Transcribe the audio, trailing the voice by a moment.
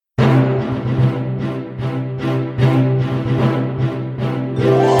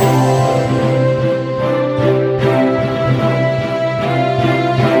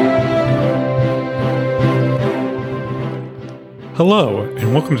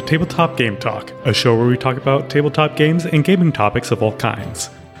welcome to Tabletop Game Talk, a show where we talk about tabletop games and gaming topics of all kinds.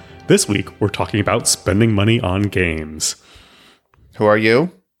 This week, we're talking about spending money on games. Who are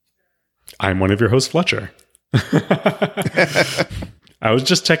you? I'm one of your hosts, Fletcher. I was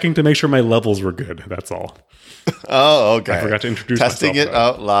just checking to make sure my levels were good, that's all. Oh, okay. I forgot to introduce Testing myself. Testing it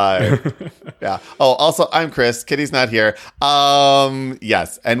out live. Yeah. Oh, also, I'm Chris. Kitty's not here.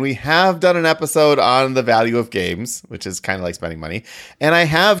 Yes. And we have done an episode on the value of games, which is kind of like spending money. And I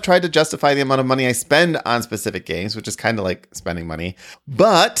have tried to justify the amount of money I spend on specific games, which is kind of like spending money.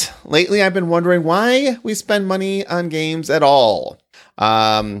 But lately, I've been wondering why we spend money on games at all.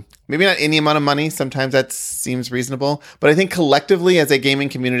 Maybe not any amount of money. Sometimes that seems reasonable. But I think collectively as a gaming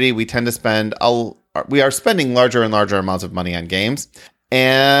community, we tend to we are spending larger and larger amounts of money on games.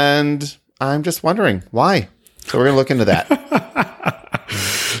 And I'm just wondering why. So we're going to look into that.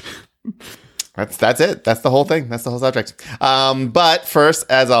 That's it. That's the whole thing. That's the whole subject. But first,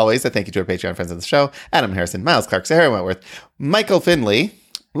 as always, I thank you to our Patreon friends of the show, Adam Harrison, Miles Clark, Sarah Wentworth, Michael Finley,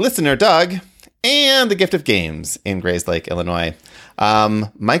 listener Doug, and the Gift of Games in Grayslake, Illinois.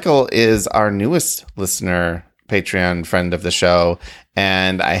 Michael is our newest listener, Patreon friend of the show,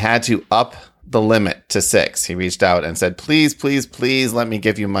 and I had to up the limit to 6. He reached out and said, please, please, please let me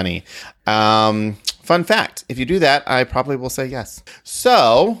give you money. Fun fact, if you do that, I probably will say yes.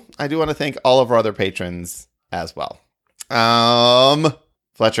 So I do want to thank all of our other patrons as well.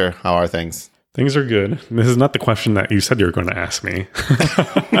 Fletcher, how are things? Things are good. This is not the question that you said you were going to ask me.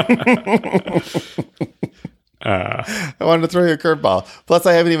 I wanted to throw you a curveball. Plus,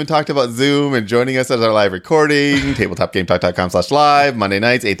 I haven't even talked about Zoom and joining us at our live recording, tabletopgametalk.com/live, Monday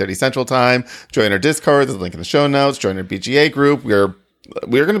nights, 8:30 Central Time. Join our Discord. There's a link in the show notes. Join our BGA group. We're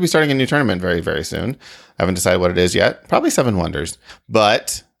going to be starting a new tournament very, very soon. I haven't decided what it is yet. Probably Seven Wonders.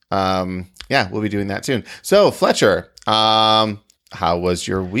 But, yeah, we'll be doing that soon. So, Fletcher, how was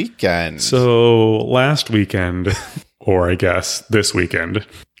your weekend? So last weekend, or I guess this weekend,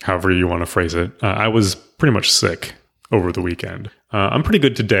 however you want to phrase it, I was pretty much sick over the weekend. I'm pretty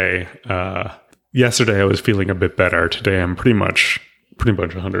good today. Yesterday I was feeling a bit better. Today I'm pretty much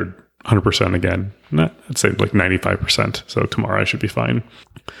 100% again. I'd say like 95%. So tomorrow I should be fine.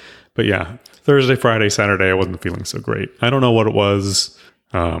 But yeah, Thursday, Friday, Saturday I wasn't feeling so great. I don't know what it was.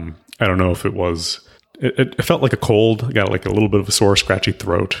 I don't know if it was... It felt like a cold. I got like a little bit of a sore, scratchy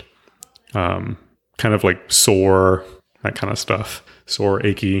throat. Kind of like sore, that kind of stuff. Sore,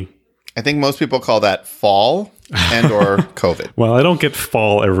 achy. I think most people call that fall and or COVID. Well, I don't get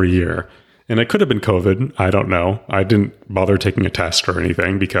fall every year. And it could have been COVID. I don't know. I didn't bother taking a test or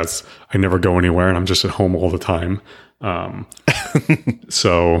anything because I never go anywhere and I'm just at home all the time.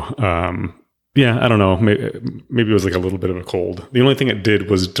 Yeah, I don't know. Maybe it was like a little bit of a cold. The only thing it did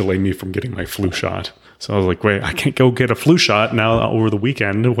was delay me from getting my flu shot. So I was like, wait, I can't go get a flu shot now over the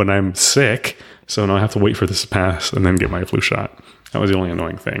weekend when I'm sick. So now I have to wait for this to pass and then get my flu shot. That was the only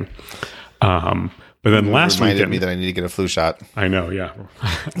annoying thing. But then last weekend... reminded me that I need to get a flu shot. I know, yeah.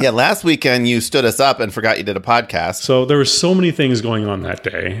 Yeah, last weekend you stood us up and forgot you did a podcast. So there were so many things going on that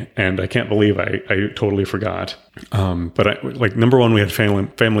day, and I can't believe I totally forgot. But number one, we had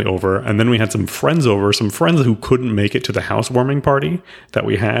family over, and then we had some friends over, some friends who couldn't make it to the housewarming party that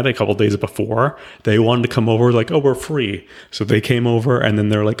we had a couple days before. They wanted to come over, like, oh, we're free. So they came over, and then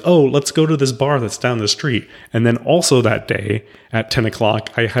they're like, oh, let's go to this bar that's down the street. And then also that day at 10 o'clock,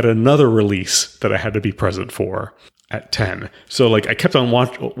 I had another release that I had to be present for at 10. So like I kept on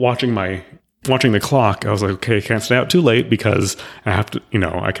watching the clock. I was like, okay, I can't stay out too late because I have to,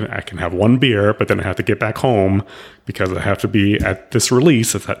 I can have one beer, but then I have to get back home because I have to be at this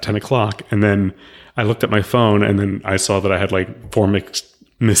release. It's at 10 o'clock. And then I looked at my phone and then I saw that I had like 4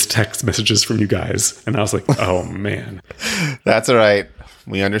 missed text messages from you guys. And I was like, oh man. That's all right.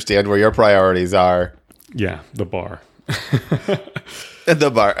 We understand where your priorities are. Yeah, the bar.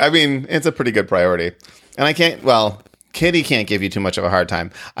 The bar. I mean, it's a pretty good priority. And Kitty can't give you too much of a hard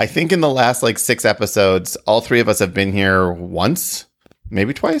time. I think in the last 6 episodes, all 3 of us have been here once,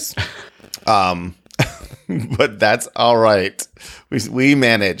 maybe twice. But that's all right. We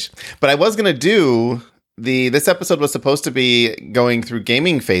manage. But I was going to do this episode was supposed to be going through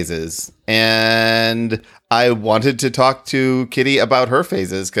gaming phases. And I wanted to talk to Kitty about her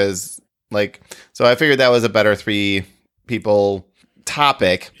phases because so I figured that was a better 3 people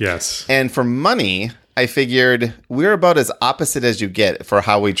topic. Yes. And for money, I figured we're about as opposite as you get for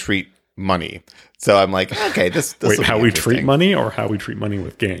how we treat money. So I'm like, okay, this Wait, how we treat money or how we treat money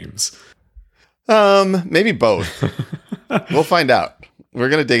with games? Maybe both. We'll find out. We're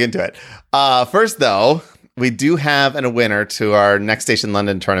going to dig into it. First, though, we do have a winner to our Next Station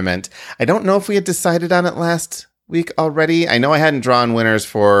London tournament. I don't know if we had decided on it last week already. I know I hadn't drawn winners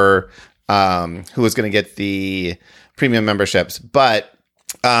for who was going to get the premium memberships, but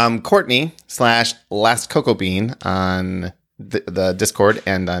Courtney / Last Cocoa Bean on the Discord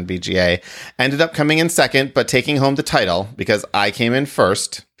and on BGA ended up coming in second, but taking home the title because I came in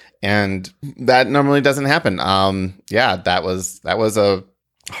first, and that normally doesn't happen. That was a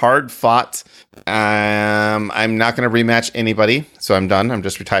hard fought. I'm not going to rematch anybody, so I'm done. I'm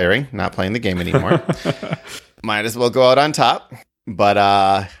just retiring, not playing the game anymore. Might as well go out on top.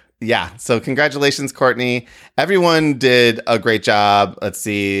 But so congratulations, Courtney. Everyone did a great job. Let's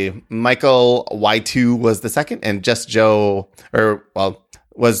see. Michael Y2 was the second, and Just Joe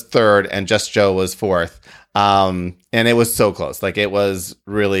was third, and Just Joe was fourth. And it was so close. Like, it was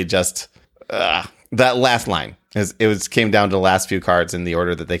really just that last line. Came down to the last few cards in the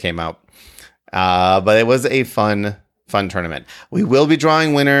order that they came out. But it was a fun tournament. We will be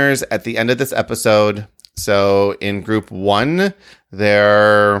drawing winners at the end of this episode. So in group 1,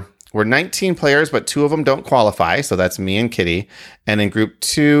 there were 19 players, but 2 of them don't qualify. So that's me and Kitty. And in group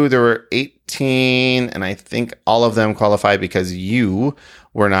 2, there were 18, and I think all of them qualify because you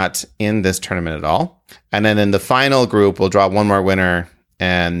were not in this tournament at all. And then in the final group, we'll draw one more winner,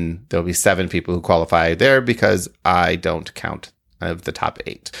 and there'll be 7 people who qualify there because I don't count of the top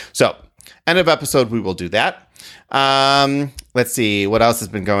 8. So end of episode, we will do that. Let's see what else has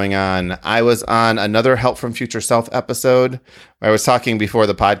been going on. I was on another Help from Future Self episode. I was talking before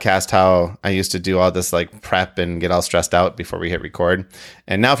the podcast how I used to do all this like prep and get all stressed out before we hit record.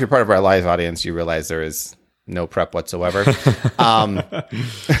 And now if you're part of our live audience, you realize there is no prep whatsoever.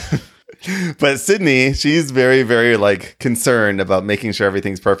 But Sydney, she's very, very like concerned about making sure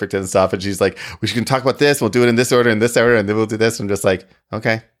everything's perfect and stuff. And she's like, we can talk about this. We'll do it in this order, and then we'll do this. I'm just like,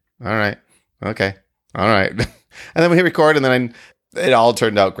 okay. All right. Okay. All right. And then we hit record, and then it all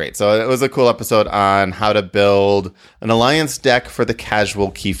turned out great. So it was a cool episode on how to build an alliance deck for the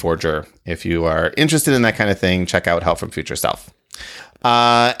casual Keyforger. If you are interested in that kind of thing, check out Help from Future Self.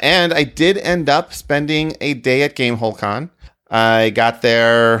 And I did end up spending a day at Gamehole Con. I got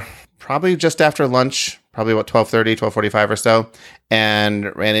there probably just after lunch, probably about 12:30, 12:45 or so,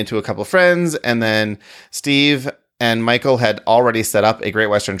 and ran into a couple of friends. And then Steve and Michael had already set up a Great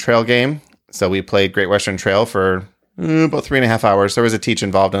Western Trail game. So we played Great Western Trail for about 3.5 hours. There was a teach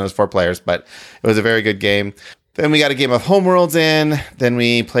involved, and it was 4 players, but it was a very good game. Then we got a game of Homeworlds in. Then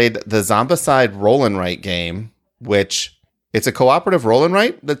we played the Zombicide Roll and Write game, which it's a cooperative roll and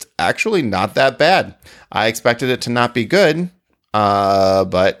write that's actually not that bad. I expected it to not be good,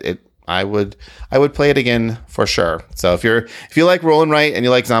 but I would play it again for sure. So if you like roll and write and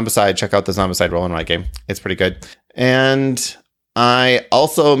you like Zombicide, check out the Zombicide Roll and Write game. It's pretty good. And I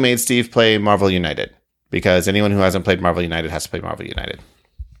also made Steve play Marvel United because anyone who hasn't played Marvel United has to play Marvel United.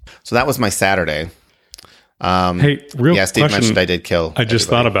 So that was my Saturday. Hey, real Steve question. mentioned I did kill. I just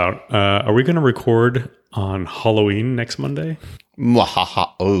thought about, are we going to record on Halloween next Monday?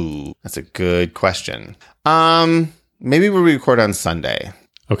 Oh, that's a good question. Maybe we'll record on Sunday.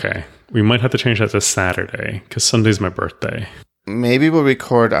 Okay. We might have to change that to Saturday because Sunday's my birthday. Maybe we'll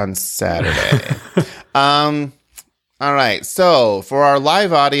record on Saturday. All right. So for our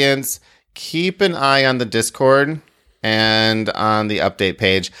live audience, keep an eye on the Discord and on the update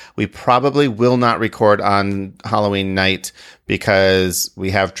page. We probably will not record on Halloween night because we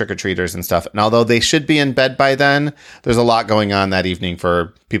have trick-or-treaters and stuff. And although they should be in bed by then, there's a lot going on that evening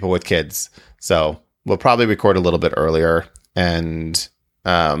for people with kids. So we'll probably record a little bit earlier and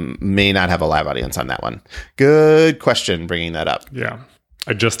may not have a live audience on that one. Good question, bringing that up. Yeah.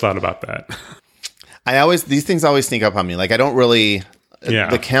 I just thought about that. These things always sneak up on me. Like I don't really...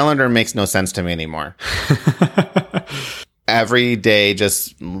 Yeah. The calendar makes no sense to me anymore. Every day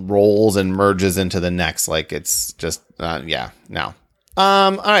just rolls and merges into the next. Like it's just, no.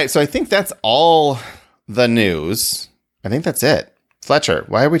 All right. So I think that's all the news. I think that's it. Fletcher,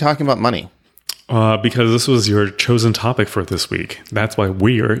 why are we talking about money? Because this was your chosen topic for this week. That's why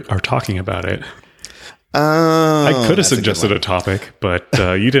we are talking about it. I could have suggested a topic, but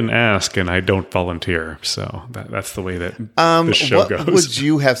you didn't ask, and I don't volunteer. So that's the way that the show goes. What would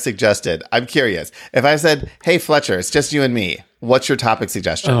you have suggested? I'm curious. If I said, hey, Fletcher, it's just you and me, what's your topic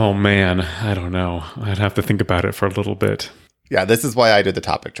suggestion? Oh, man. I don't know. I'd have to think about it for a little bit. Yeah, this is why I did the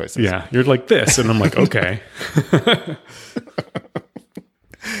topic choices. Yeah, you're like this, and I'm like, okay.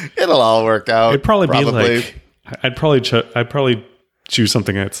 It'll all work out. It'd probably be like, I'd probably choose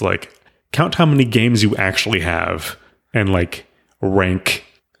something that's like, count how many games you actually have and like rank,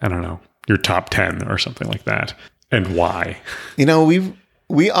 I don't know, your top 10 or something like that and why. You know,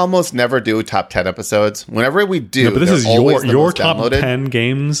 we almost never do top 10 episodes. Whenever we do, no, but this is your top 10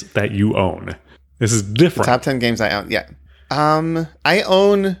 games that you own. This is different. Top 10 games I own. Yeah. I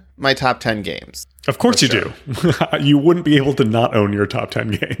own my top 10 games. Of course you do. You wouldn't be able to not own your top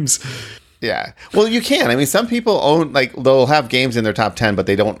 10 games. Yeah. Well, you can. I mean, some people own, like, they'll have games in their top 10, but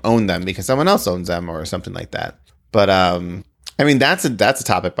they don't own them because someone else owns them or something like that. But, I mean, that's a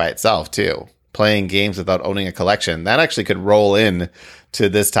topic by itself, too. Playing games without owning a collection. That actually could roll in to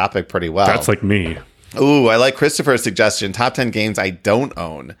this topic pretty well. That's like me. Ooh, I like Christopher's suggestion. Top 10 games I don't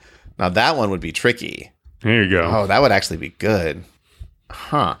own. Now, that one would be tricky. There you go. Oh, that would actually be good.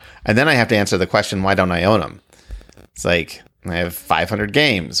 Huh. And then I have to answer the question, why don't I own them? It's like, I have 500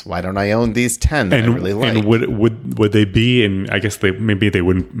 games. Why don't I own these 10 that I really like? And would they be in, I guess maybe they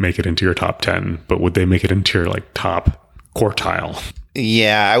wouldn't make it into your top 10, but would they make it into your like top quartile?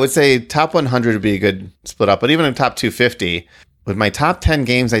 Yeah, I would say top 100 would be a good split up. But even in top 250, with my top 10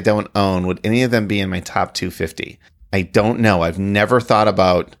 games I don't own, would any of them be in my top 250? I don't know. I've never thought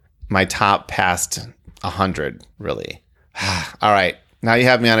about my top past 100, really. All right. Now you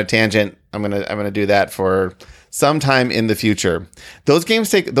have me on a tangent. I'm gonna do that for sometime in the future. Those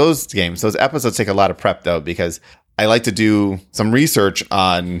episodes take a lot of prep though, because I like to do some research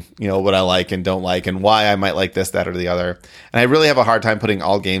on, what I like and don't like and why I might like this, that, or the other. And I really have a hard time putting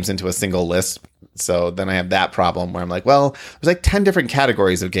all games into a single list. So then I have that problem where I'm like, well, there's like 10 different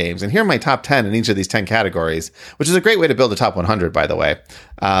categories of games. And here are my top 10 in each of these 10 categories, which is a great way to build a top 100, by the way.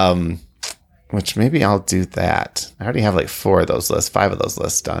 Which maybe I'll do that. I already have like 5 of those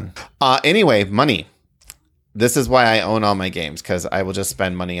lists done. Anyway, money. This is why I own all my games, because I will just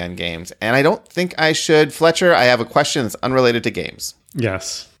spend money on games. And I don't think I should. Fletcher, I have a question that's unrelated to games.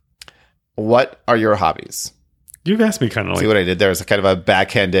 Yes. What are your hobbies? You've asked me kind of like... See what I did there? It was kind of a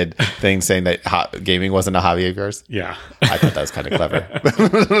backhanded thing saying that gaming wasn't a hobby of yours? Yeah. I thought that was kind of clever.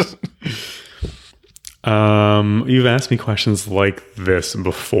 You've asked me questions like this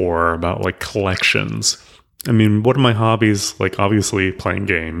before about like collections. I mean, what are my hobbies? Like obviously playing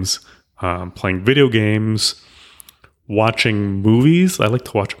games. Playing video games, watching movies. I like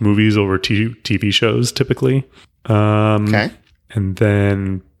to watch movies over TV shows typically. Okay. And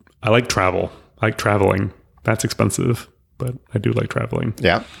then I like travel. I like traveling. That's expensive, but I do like traveling.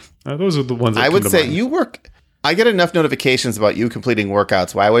 Yeah. Those are the ones that I would say mind. you work. I get enough notifications about you completing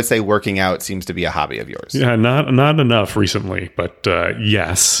workouts. Why I would say working out seems to be a hobby of yours. Yeah, not enough recently, but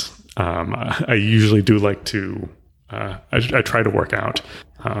yes. I usually do like to, I try to work out.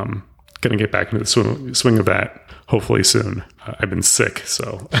 Going to get back into the swing of that hopefully soon. I've been sick,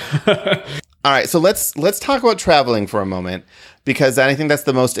 so. All right, so let's talk about traveling for a moment, because I think that's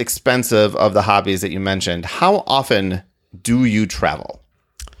the most expensive of the hobbies that you mentioned. How often do you travel?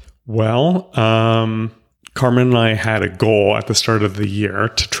 Well, Carmen and I had a goal at the start of the year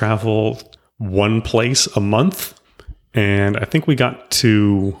to travel one place a month, and I think we got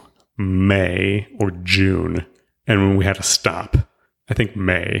to May or June, and when we had to stop, I think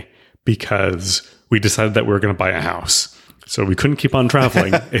May, because we decided that we were going to buy a house. So we couldn't keep on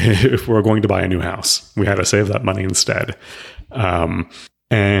traveling if we were going to buy a new house. We had to save that money instead.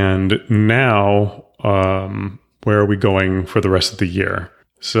 And now, where are we going for the rest of the year?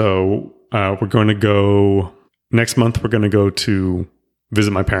 So we're going to go, next month, we're going to go to visit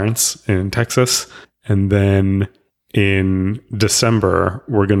my parents in Texas. And then in December,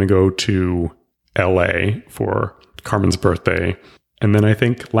 we're going to go to LA for Carmen's birthday. And then I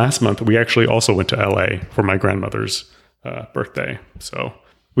think last month we actually also went to LA for my grandmother's birthday. So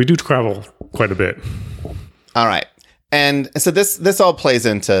we do travel quite a bit. All right. And so this all plays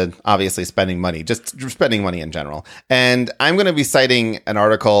into obviously spending money, just spending money in general. And I'm going to be citing an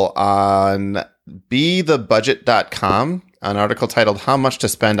article on BeTheBudget.com, an article titled How Much to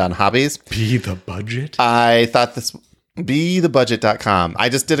Spend on Hobbies. Be the Budget? I thought this... BeTheBudget.com. I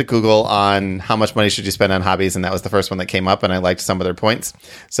just did a Google on how much money should you spend on hobbies, and that was the first one that came up, and I liked some of their points.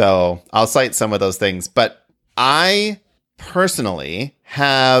 So I'll cite some of those things. But I personally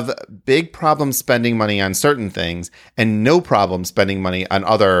have big problems spending money on certain things and no problem spending money on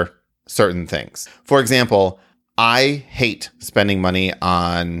other certain things. For example, I hate spending money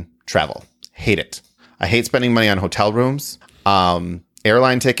on travel. Hate it. I hate spending money on hotel rooms,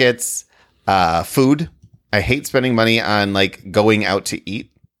 airline tickets, food. I hate spending money on like going out to eat.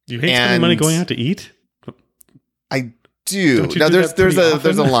 You hate spending money going out to eat? I do. Now there's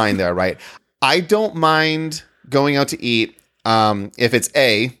a line there, right? I don't mind going out to eat if it's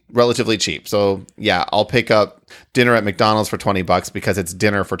relatively cheap. So yeah, I'll pick up dinner at McDonald's for $20 because it's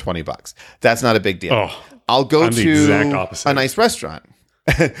dinner for $20. That's not a big deal. Oh, I'll go I'm the exact opposite. a nice restaurant.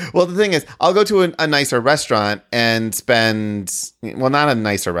 Well, the thing is, I'll go to a nicer restaurant and spend, well, not a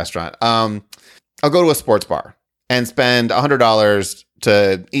nicer restaurant. I'll go to a sports bar and spend $100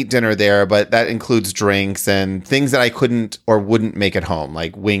 to eat dinner there, but that includes drinks and things that I couldn't or wouldn't make at home,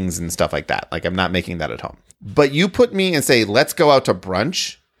 like wings and stuff like that. Like I'm not making that at home. But you put me and say, let's go out to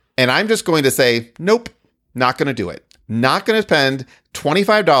brunch. And I'm just going to say, nope, not going to do it. Not going to spend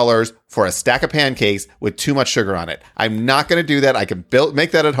 $25 for a stack of pancakes with too much sugar on it. I'm not going to do that. I can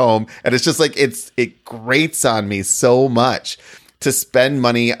make that at home. And it's just like, it grates on me so much to spend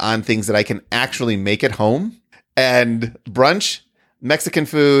money on things that I can actually make at home. And brunch, Mexican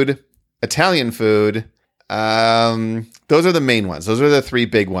food, Italian food, those are the main ones. Those are the three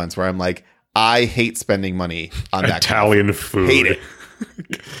big ones where I'm like, I hate spending money on that. Italian food. Hate it.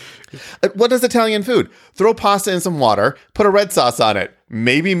 What is Italian food? Throw pasta in some water, put a red sauce on it,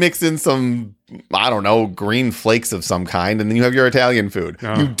 maybe mix in some, I don't know, green flakes of some kind, and then you have your Italian food.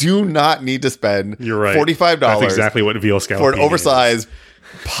 Oh. You do not need to spend You're right. $45 That's exactly what veal scallopini for an oversized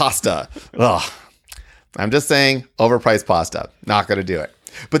pasta. Ugh. I'm just saying, overpriced pasta. Not going to do it.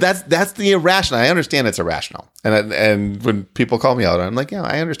 But that's the irrational. I understand it's irrational. And when people call me out, I'm like, yeah,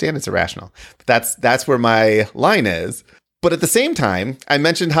 I understand it's irrational. But that's where my line is. But at the same time, I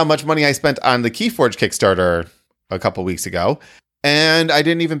mentioned how much money I spent on the Keyforge Kickstarter a couple weeks ago, and I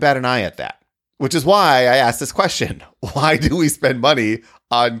didn't even bat an eye at that, which is why I asked this question. Why do we spend money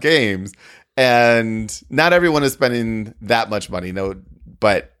on games? And not everyone is spending that much money, no,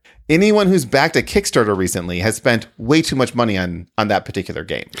 but anyone who's backed a Kickstarter recently has spent way too much money on that particular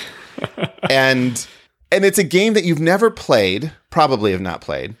game. and it's a game that you've never played, probably have not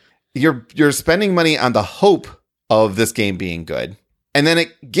played. You're spending money on the hope of this game being good. And then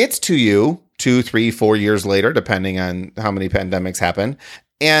it gets to you 2, 3, 4 years later, depending on how many pandemics happen.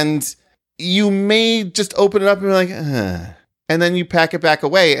 And you may just open it up and be like, and then you pack it back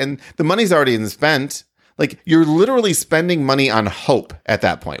away and the money's already been spent. Like you're literally spending money on hope at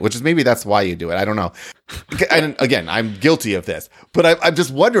that point, which is maybe that's why you do it. I don't know. And again, I'm guilty of this, but I'm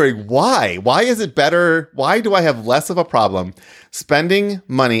just wondering why. Why is it better? Why do I have less of a problem spending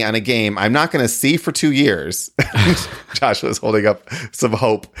money on a game I'm not going to see for 2 years? Josh was holding up some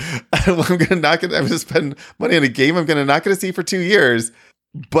hope. I'm going to spend money on a game I'm not going to see for 2 years,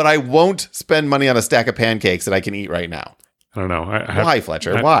 but I won't spend money on a stack of pancakes that I can eat right now. I don't know. Why,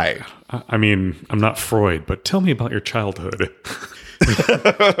 Fletcher? Why? I mean, I'm not Freud, but tell me about your childhood.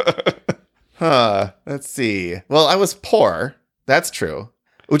 Let's see. Well, I was poor. That's true.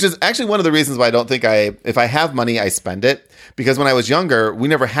 Which is actually one of the reasons why I don't think if I have money, I spend it. Because when I was younger, we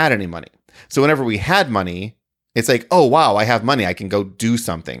never had any money. So whenever we had money, it's like, oh, wow, I have money. I can go do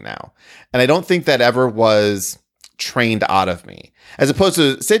something now. And I don't think that ever was trained out of me. As opposed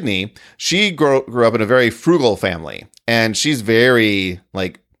to Sydney, she grew up in a very frugal family. And she's very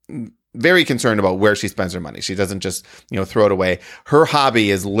concerned about where she spends her money. She doesn't just, throw it away. Her hobby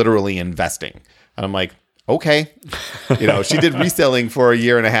is literally investing. And I'm like, okay. She did reselling for a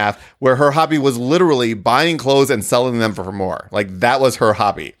year and a half where her hobby was literally buying clothes and selling them for more. Like that was her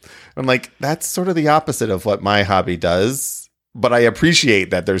hobby. I'm like, that's sort of the opposite of what my hobby does. But I appreciate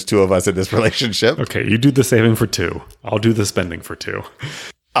that there's two of us in this relationship. Okay, you do the saving for 2. I'll do the spending for 2.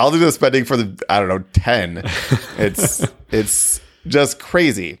 I'll do the spending for 10. It's just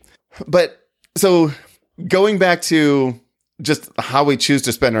crazy. But so going back to just how we choose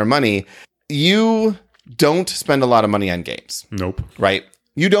to spend our money, you don't spend a lot of money on games. Nope. Right?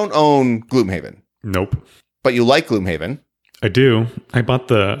 You don't own Gloomhaven. Nope. But you like Gloomhaven. I do. I bought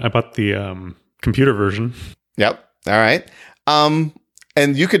the computer version. Yep. All right.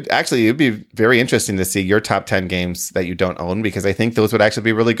 And it'd be very interesting to see your top 10 games that you don't own, because I think those would actually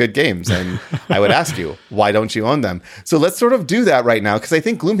be really good games. And I would ask you, why don't you own them? So let's sort of do that right now, because I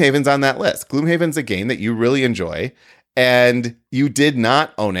think Gloomhaven's on that list. Gloomhaven's a game that you really enjoy, and you did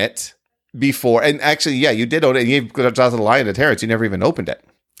not own it before. And actually, yeah, you did own it. And you got Jaws of the Lion to Terrence. You never even opened it.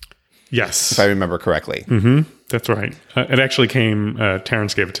 Yes. If I remember correctly. Mm-hmm. That's right. It actually came,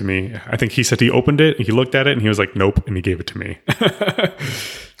 Terrence gave it to me. I think he said he opened it and he looked at it and he was like, nope. And he gave it to me.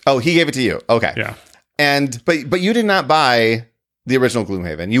 Oh, he gave it to you. Okay. Yeah. But you did not buy the original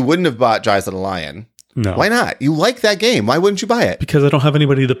Gloomhaven. You wouldn't have bought Jaws of the Lion. No. Why not? You like that game. Why wouldn't you buy it? Because I don't have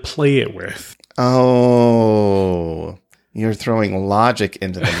anybody to play it with. Oh, you're throwing logic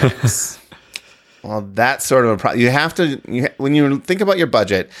into the mix. Well, that's sort of a problem. You have to, when you think about your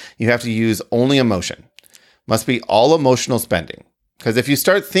budget, you have to use only emotion. Must be all emotional spending. Because if you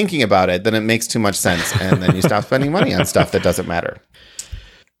start thinking about it, then it makes too much sense. And then you stop spending money on stuff that doesn't matter.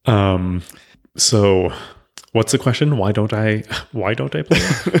 So what's the question? Why don't I play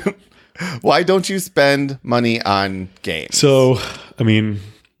it? Why don't you spend money on games? So, I mean,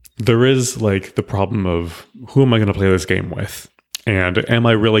 there is like the problem of who am I going to play this game with? And am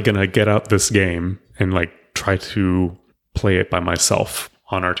I really going to get out this game and like try to play it by myself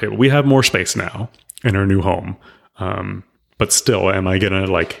on our table. We have more space now in our new home. But still, am I going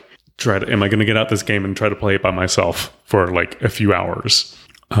to get out this game and try to play it by myself for like a few hours?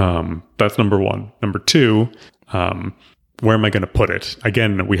 That's number one. Number two, where am I going to put it?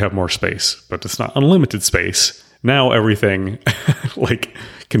 Again, we have more space, but it's not unlimited space. Now everything like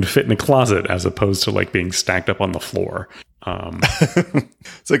can fit in a closet as opposed to like being stacked up on the floor.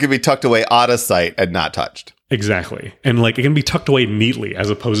 So it can be tucked away out of sight and not touched. Exactly. And like it can be tucked away neatly as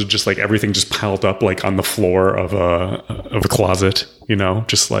opposed to just like everything just piled up like on the floor of a closet, you know,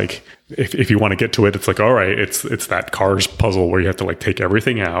 just like if you want to get to it, it's like, all right, it's that Cars puzzle where you have to like take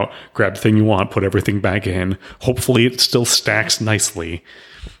everything out, grab the thing you want, put everything back in. Hopefully it still stacks nicely.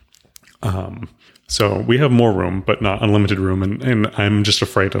 So we have more room, but not unlimited room. And I'm just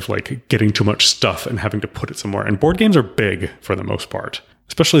afraid of like getting too much stuff and having to put it somewhere. And board games are big for the most part,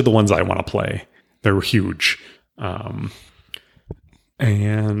 especially the ones I want to play. They're huge. And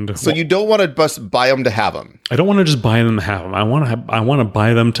so you don't want to just buy them to have them. I don't want to just buy them to have them. I want to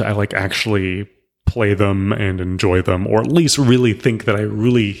buy them to like actually play them and enjoy them, or at least really think that I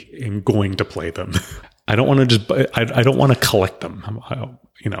really am going to play them. I don't want to just I don't want to collect them.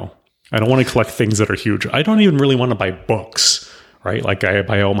 I don't want to collect things that are huge. I don't even really want to buy books, right? Like I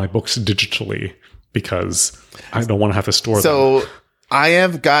buy all my books digitally because I don't want to have to store them. So I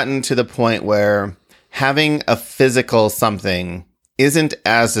have gotten to the point where having a physical something isn't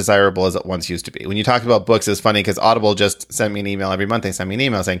as desirable as it once used to be. When you talk about books, it's funny because Audible just sent me an email every month. They send me an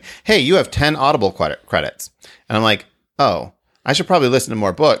email saying, hey, you have 10 Audible credits. And I'm like, oh, I should probably listen to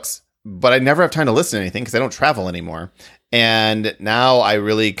more books, but I never have time to listen to anything because I don't travel anymore. And now I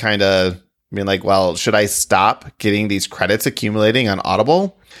really kind of mean like, well, should I stop getting these credits accumulating on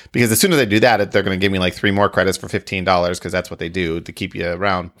Audible? Because as soon as I do that, they're going to give me like 3 more credits for $15 because that's what they do to keep you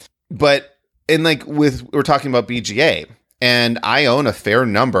around. But in like we're talking about BGA, and I own a fair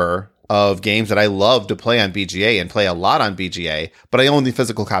number of games that I love to play on BGA and play a lot on BGA, but I own the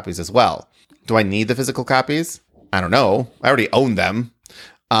physical copies as well. Do I need the physical copies? I don't know. I already own them.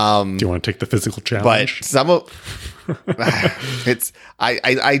 Do you want to take the physical challenge? But some of it's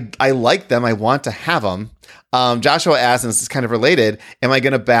I like them. I want to have them. Joshua asked, and this is kind of related, am I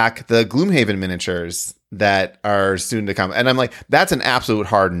going to back the Gloomhaven miniatures that are soon to come? And I'm like, that's an absolute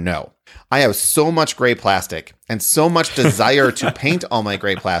hard no. I have so much gray plastic and so much desire to paint all my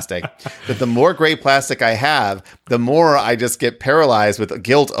gray plastic that the more gray plastic I have, the more I just get paralyzed with the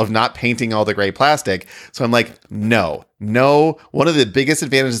guilt of not painting all the gray plastic. So I'm like, no. One of the biggest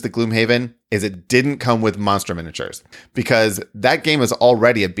advantages of the Gloomhaven is it didn't come with monster miniatures because that game is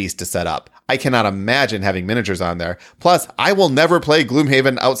already a beast to set up. I cannot imagine having miniatures on there. Plus, I will never play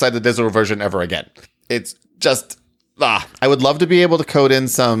Gloomhaven outside the digital version ever again. It's just... I would love to be able to code in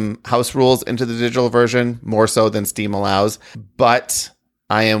some house rules into the digital version, more so than Steam allows, but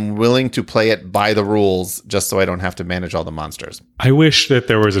I am willing to play it by the rules just so I don't have to manage all the monsters. I wish that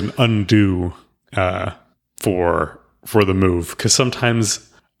there was an undo for the move, because sometimes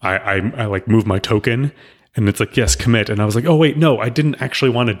I like move my token and it's like, yes, commit. And I was like, oh, wait, no, I didn't actually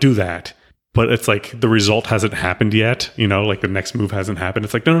want to do that. But it's like the result hasn't happened yet, like the next move hasn't happened.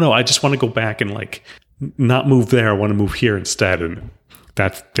 It's like, no, I just want to go back and like not move there. I want to move here instead. And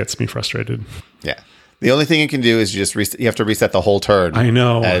that gets me frustrated. Yeah. The only thing you can do is you just you have to reset the whole turn. I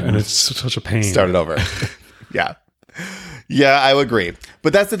know. And it's such a pain. Start it over. Yeah. Yeah, I would agree.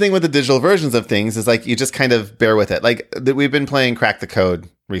 But that's the thing with the digital versions of things is like you just kind of bear with it. Like we've been playing Crack the Code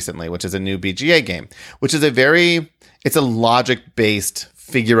recently, which is a new BGA game, which is it's a logic-based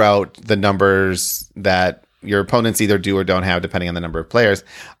figure out the numbers that your opponents either do or don't have, depending on the number of players.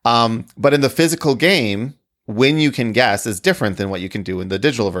 But in the physical game, when you can guess is different than what you can do in the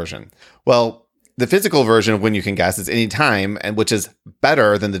digital version. Well, the physical version of when you can guess is any time, and which is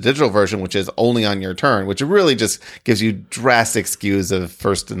better than the digital version, which is only on your turn, which really just gives you drastic skews of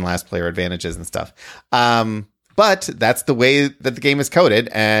first and last player advantages and stuff. But that's the way that the game is coded,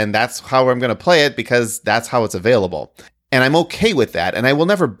 and that's how I'm going to play it because that's how it's available. And I'm okay with that, and I will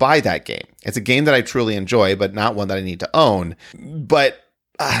never buy that game. It's a game that I truly enjoy, but not one that I need to own. But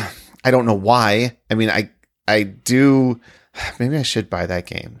I don't know why. I mean, I do. Maybe I should buy that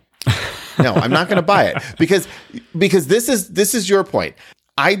game. No, I'm not going to buy it because this is your point.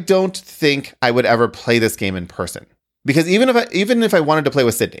 I don't think I would ever play this game in person because even if I wanted to play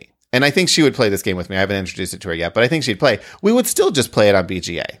with Sydney, and I think she would play this game with me. I haven't introduced it to her yet, but I think she'd play. We would still just play it on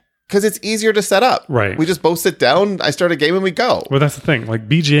BGA. Because it's easier to set up. Right. We just both sit down, I start a game, and we go. Well, that's the thing. Like,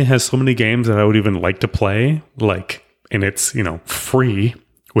 BGA has so many games that I would even like to play. Like, and it's, free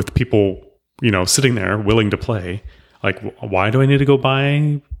with people, sitting there willing to play. Like, why do I need to go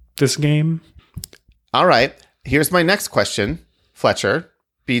buy this game? All right. Here's my next question, Fletcher.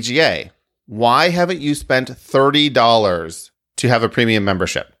 BGA. Why haven't you spent $30 to have a premium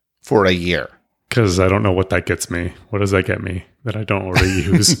membership for a year? Because I don't know what that gets me. What does that get me that I don't already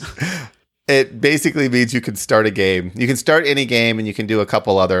use? It basically means you can start a game. You can start any game, and you can do a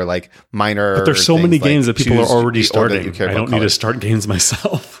couple other like minor. But there's so many games that people are already starting. I don't need to color. start games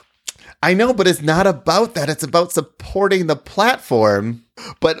myself. I know, but it's not about that. It's about supporting the platform.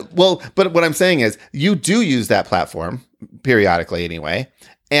 But what I'm saying is you do use that platform periodically anyway.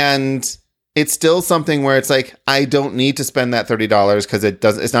 And it's still something where it's like, I don't need to spend that $30 because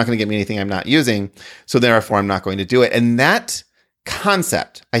it's not going to get me anything I'm not using. So therefore I'm not going to do it. And that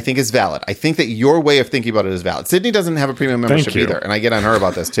concept I think is valid. I think that your way of thinking about it is valid. Sydney doesn't have a premium membership either. And I get on her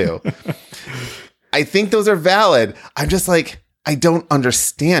about this too. I think those are valid. I'm just like, I don't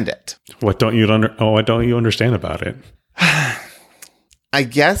understand it. What don't you understand about it? I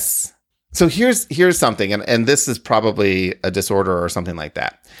guess. So here's something, and this is probably a disorder or something like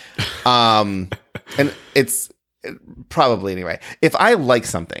that. And it's probably anyway. If I like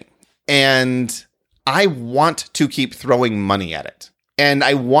something and I want to keep throwing money at it, and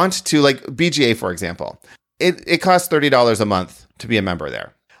I want to, like BGA, for example, it costs $30 a month to be a member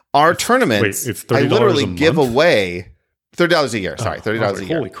there. Our tournaments, it's $30 I literally a month? give away $30 a year. Sorry, $30 a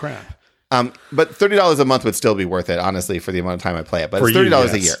year. Holy crap. But $30 a month would still be worth it, honestly, for the amount of time I play it. But For it's $30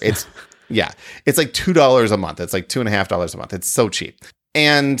 you, a year. It's like $2 a month. It's like $2.50 a month. It's so cheap.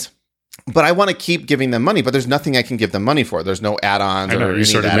 But I want to keep giving them money, but there's nothing I can give them money for. There's no add-ons. I know, or you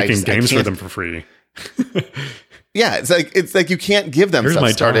started making games for them for. for free. Yeah, it's like you can't give them Here's stuff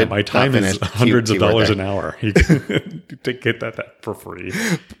my started. time. My time is hundreds of dollars an hour. You can get that for free.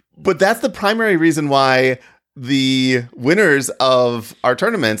 But that's the primary reason why the winners of our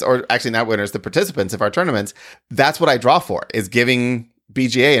tournaments, or actually not winners, the participants of our tournaments, that's what I draw for, is giving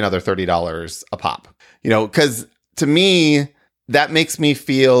BGA another $30 a pop. Because to me, that makes me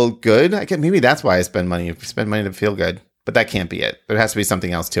feel good. Maybe that's why I spend money to feel good. But that can't be it. There has to be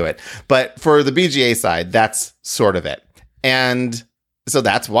something else to it. But for the BGA side, that's sort of it. And so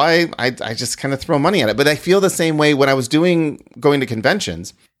that's why I just kind of throw money at it. But I feel the same way when I was going to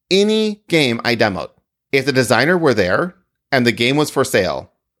conventions. Any game I demoed, if the designer were there and the game was for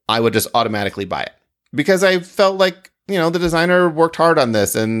sale, I would just automatically buy it. Because I felt like, the designer worked hard on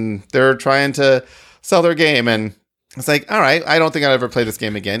this and they're trying to sell their game. And it's like, all right, I don't think I'd ever play this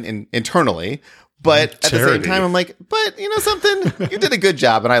game again internally. But at the same time, I'm like, but something, you did a good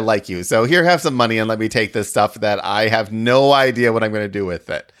job and I like you. So here, have some money and let me take this stuff that I have no idea what I'm going to do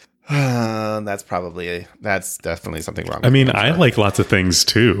with it. That's definitely something wrong. I mean, I like lots of things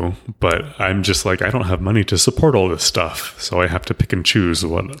too, but I'm just like, I don't have money to support all this stuff. So I have to pick and choose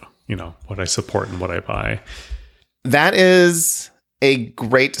what I support and what I buy. That is a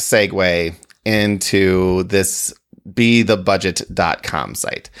great segue into this BeTheBudget.com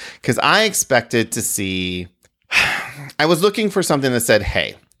site, because I expected to see, I was looking for something that said,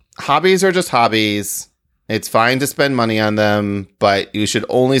 hey, hobbies are just hobbies. It's fine to spend money on them, but you should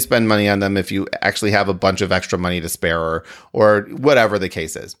only spend money on them if you actually have a bunch of extra money to spare or whatever the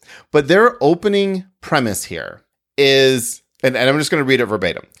case is. But their opening premise here is, and I'm just going to read it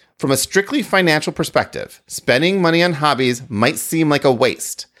verbatim. From a strictly financial perspective, spending money on hobbies might seem like a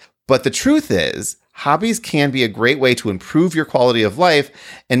waste. But the truth is, hobbies can be a great way to improve your quality of life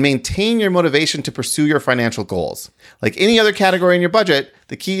and maintain your motivation to pursue your financial goals. Like any other category in your budget,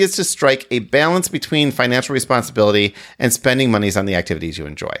 the key is to strike a balance between financial responsibility and spending monies on the activities you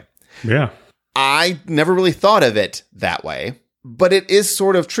enjoy. Yeah. I never really thought of it that way, but it is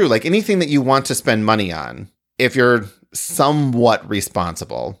sort of true. Like anything that you want to spend money on, if you're somewhat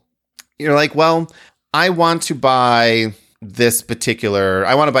responsible, you're like, well, I want to buy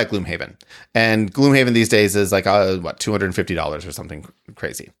Gloomhaven. And Gloomhaven these days is like, $250 or something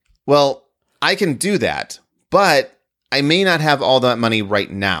crazy. Well, I can do that, but I may not have all that money right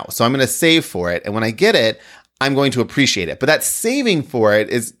now. So I'm going to save for it. And when I get it, I'm going to appreciate it. But that saving for it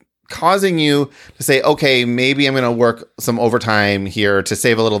is causing you to say, okay, maybe I'm going to work some overtime here to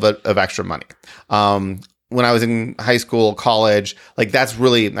save a little bit of extra money. When I was in high school, college, like that's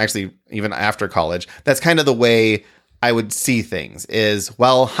really, actually even after college, that's kind of the way I would see things is,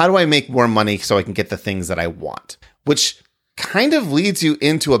 well, how do I make more money so I can get the things that I want? Which kind of leads you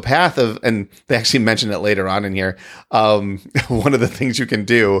into a path of, and they actually mention it later on in here. One of the things you can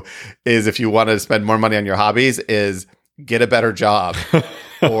do is, if you want to spend more money on your hobbies, is get a better job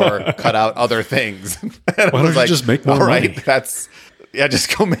or cut out other things. Why don't you just make more money?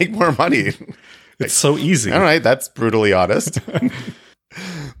 Just go make more money. It's so easy. All right, that's brutally honest.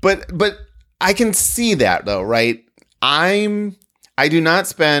 But I can see that though, right? I do not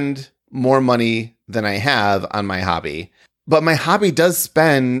spend more money than I have on my hobby. But my hobby does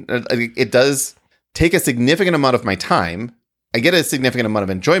it does take a significant amount of my time. I get a significant amount of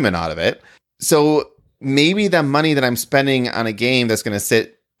enjoyment out of it. So maybe the money that I'm spending on a game that's going to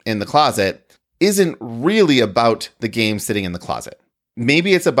sit in the closet isn't really about the game sitting in the closet.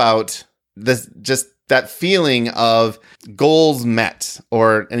 Maybe it's about this, just that feeling of goals met,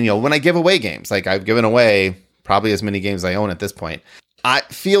 or, and, when I give away games, like I've given away probably as many games as I own at this point, it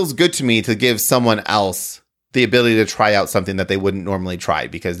feels good to me to give someone else the ability to try out something that they wouldn't normally try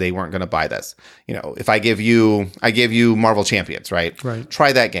because they weren't going to buy this. If I gave you Marvel Champions, right? Right.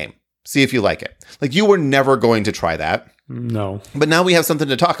 Try that game. See if you like it. Like, you were never going to try that. No. But now we have something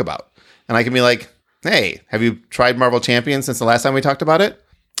to talk about. And I can be like, hey, have you tried Marvel Champions since the last time we talked about it?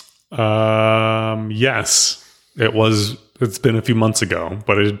 Yes. It's been a few months ago,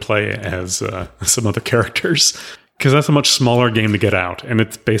 but I did play as some other characters because that's a much smaller game to get out. And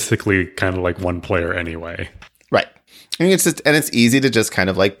it's basically kind of like one player anyway. Right. It's easy to just kind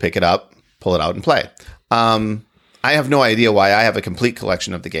of like pick it up, pull it out and play. I have no idea why I have a complete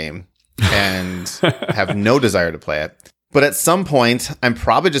collection of the game and have no desire to play it. But at some point, I'm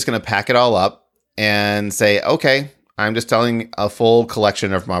probably just going to pack it all up and say, okay, I'm just telling a full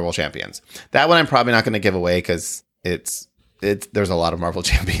collection of Marvel Champions. That one I'm probably not going to give away because there's a lot of Marvel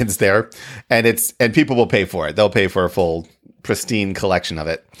Champions there, and people will pay for it. They'll pay for a full pristine collection of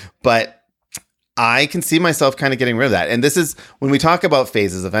it. But I can see myself kind of getting rid of that. And this is when we talk about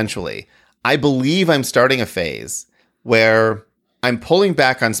phases eventually. I believe I'm starting a phase where I'm pulling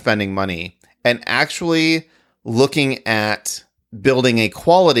back on spending money and actually looking at building a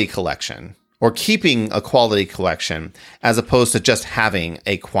quality collection or keeping a quality collection as opposed to just having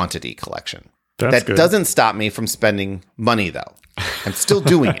a quantity collection. That good. Doesn't stop me from spending money, though. I'm still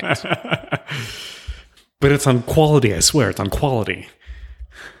doing it. But it's on quality, I swear. It's on quality.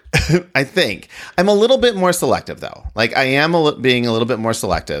 I think. I'm a little bit more selective, though. Like, I am being a little bit more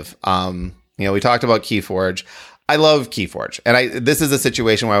selective. We talked about Keyforge. I love Keyforge. And this is a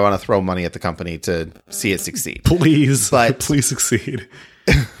situation where I want to throw money at the company to see it succeed. Please succeed.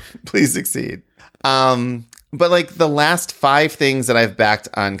 Please succeed. But like the last 5 things that I've backed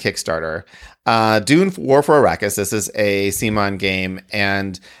on Kickstarter, Dune War for Arrakis. This is a CMON game,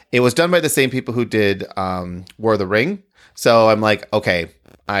 and it was done by the same people who did War of the Ring. So I'm like, okay,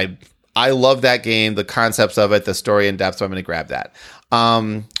 I love that game, the concepts of it, the story in depth. So I'm going to grab that.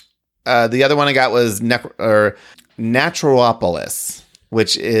 The other one I got was Naturopolis,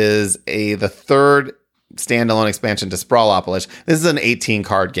 which is the third standalone expansion to Sprawlopolis. This is an 18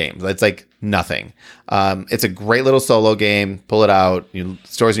 card game. It's like nothing. It's a great little solo game. Pull it out.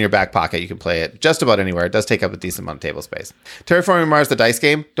 Stores in your back pocket. You can play it just about anywhere. It does take up a decent amount of table space. Terraforming Mars, the dice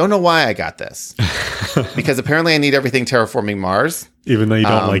game. Don't know why I got this. Because apparently I need everything Terraforming Mars. Even though you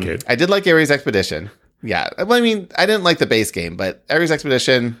don't like it. I did like Ares Expedition. Yeah. Well, I mean, I didn't like the base game, but Ares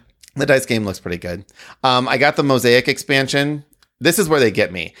Expedition, the dice game looks pretty good. I got the Mosaic expansion. This is where they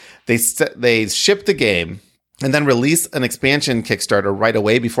get me. They ship the game and then release an expansion Kickstarter right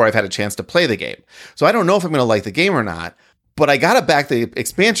away before I've had a chance to play the game. So I don't know if I'm going to like the game or not, but I got to back the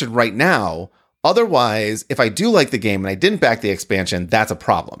expansion right now. Otherwise, if I do like the game and I didn't back the expansion, that's a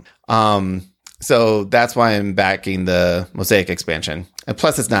problem. So that's why I'm backing the Mosaic expansion. And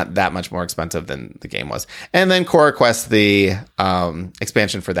plus, it's not that much more expensive than the game was. And then Cora Quest, the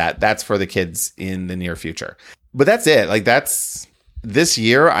expansion for that. That's for the kids in the near future. But that's it. Like, this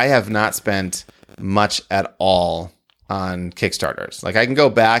year, I have not spent much at all on Kickstarters. Like, I can go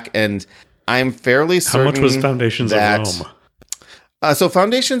back and I'm fairly certain. How much was Foundations of Rome? So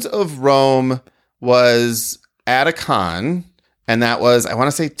Foundations of Rome was at a con, and that was, I want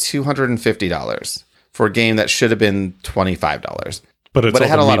to say, $250 for a game that should have been $25. But it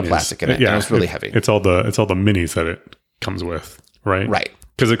had a lot of plastic in it. Yeah, and it was really heavy. It's all the minis that it comes with, right? Right.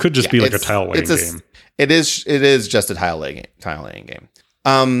 Because it could just be like a tile laying game. It is just a tile laying game.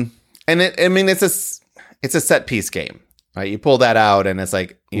 And it's a set piece game, right? You pull that out and it's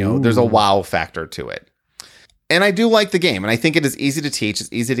like, there's a wow factor to it. And I do like the game, and I think it is easy to teach.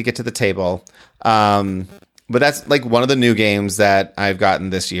 It's easy to get to the table. But that's like one of the new games that I've gotten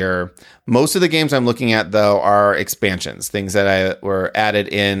this year. Most of the games I'm looking at, though, are expansions, things that were added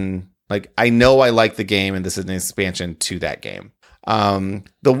in. Like, I know I like the game, and this is an expansion to that game.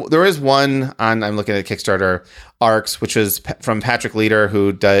 There is one I'm looking at Kickstarter, Arcs, which is from Patrick Leader,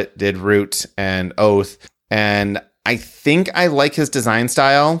 who did Root and Oath. And I think I like his design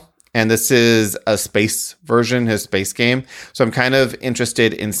style. And this is a space version, his space game. So I'm kind of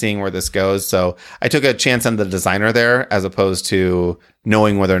interested in seeing where this goes. So I took a chance on the designer there as opposed to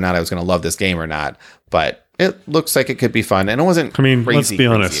knowing whether or not I was going to love this game or not. But it looks like it could be fun. And it wasn't I mean, crazy, let's be crazy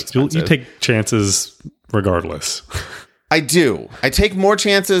honest. You expensive. take chances regardless. I do. I take more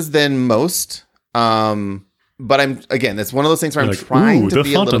chances than most. But that's one of those things where I'm trying to the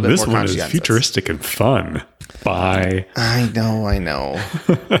be a font little on bit this more one is conscientious. futuristic and fun. Bye. I know. I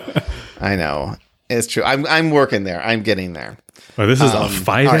know. It's true. I'm working there. I'm getting there. Oh, this is a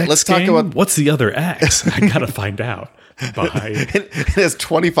 5X all right, let's talk game? about- What's the other X? I gotta find out. Bye. It has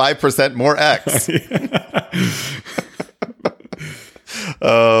 25% more X.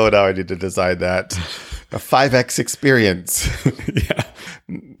 Oh, now I need to decide that. A 5X experience. Yeah.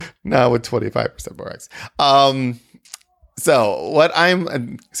 Now with 25% more X. So what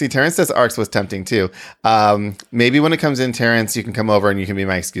Terrence says Arcs was tempting too. Maybe when it comes in, Terrence, you can come over and you can be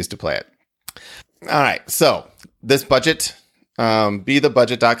my excuse to play it. All right. So this budget,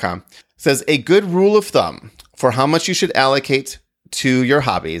 bethebudget.com says a good rule of thumb for how much you should allocate to your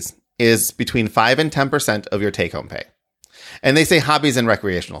hobbies is between 5 and 10% of your take home pay. And they say hobbies and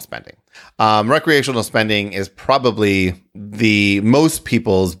recreational spending. Recreational spending is probably the most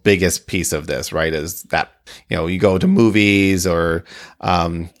people's biggest piece of this, right? Is that, you go to movies or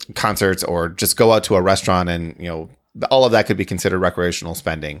concerts or just go out to a restaurant and, all of that could be considered recreational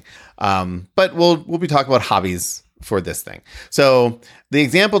spending. But we'll be talking about hobbies for this thing. So the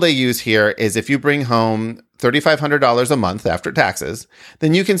example they use here is if you bring home $3,500 a month after taxes,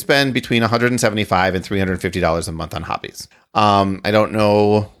 then you can spend between $175 and $350 a month on hobbies. I don't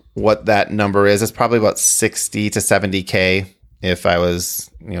know what that number is. It's probably about 60 to 70K if I was,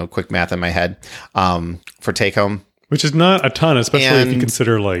 quick math in my head, for take home. Which is not a ton, especially if you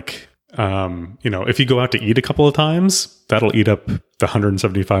consider if you go out to eat a couple of times, that'll eat up the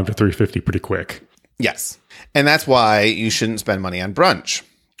 175 to 350 pretty quick. Yes. And that's why you shouldn't spend money on brunch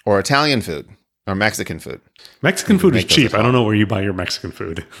or Italian food or Mexican food. Mexican food is cheap. I don't know where you buy your Mexican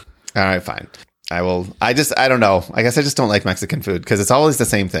food. All right, fine. I don't know. I guess I just don't like Mexican food because it's always the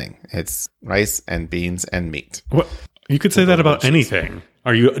same thing. It's rice and beans and meat. What? You could say that about anything.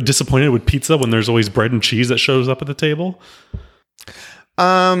 Are you disappointed with pizza when there's always bread and cheese that shows up at the table?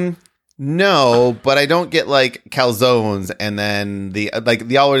 No, but I don't get like calzones and then the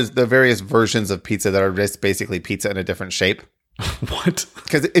various versions of pizza that are just basically pizza in a different shape. What?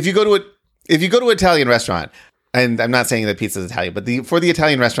 Because if you go to an Italian restaurant, and I'm not saying that pizza is Italian, but for the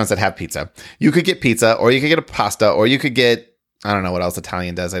Italian restaurants that have pizza, you could get pizza, or you could get a pasta, or you could get, I don't know what else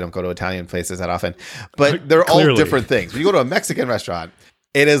Italian does. I don't go to Italian places that often, but they're all different things. When you go to a Mexican restaurant,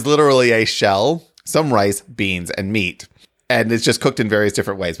 it is literally a shell, some rice, beans, and meat. And it's just cooked in various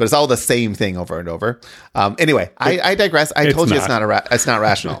different ways, but it's all the same thing over and over. Anyway, I digress. I told you it's not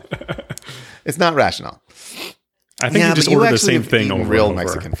rational. It's not rational. I think you just order the same thing over real and over.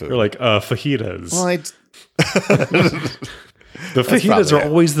 Mexican food. You're like, fajitas. Well, the fajitas are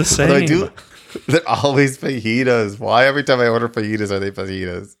always the same. They're always fajitas. Why every time I order fajitas are they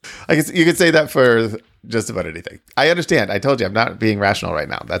fajitas? I guess you could say that for just about anything. I understand. I told you I'm not being rational right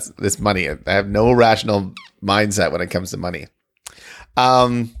now. That's this money. I have no rational mindset when it comes to money.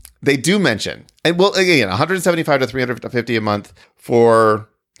 They do mention, and well, again, 175 to 350 a month for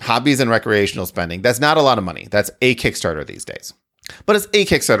hobbies and recreational spending. That's not a lot of money. That's a Kickstarter these days, but it's a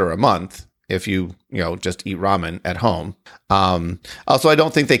Kickstarter a month. If you just eat ramen at home. Also, I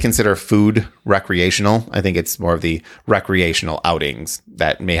don't think they consider food recreational. I think it's more of the recreational outings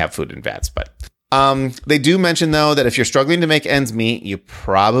that may have food in vats. But they do mention, though, that if you're struggling to make ends meet, you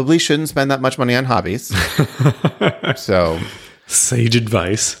probably shouldn't spend that much money on hobbies. So, sage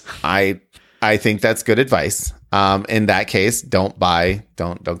advice. I think that's good advice. In that case, don't go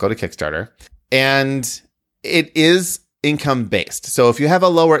to Kickstarter. And it is income based. So if you have a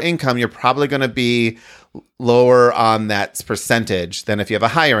lower income, you're probably going to be lower on that percentage than if you have a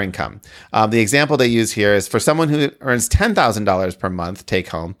higher income. The example they use here is for someone who earns $10,000 per month take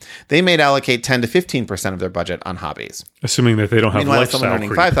home, they may allocate 10 to 15% of their budget on hobbies. Assuming that they don't have lifestyle someone earning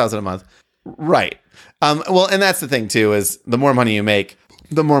 $5,000 a month. Right. Well, and that's the thing too, is the more money you make,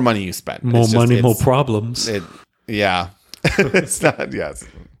 the more money you spend. More money, more problems. Yeah. It's not, yes.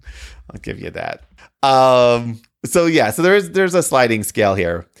 I'll give you that. So there's a sliding scale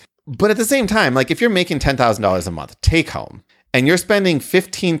here. But at the same time, like if you're making $10,000 a month take home and you're spending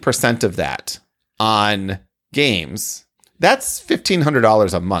 15% of that on games, that's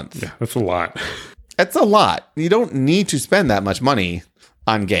 $1,500 a month. Yeah, that's a lot. That's a lot. You don't need to spend that much money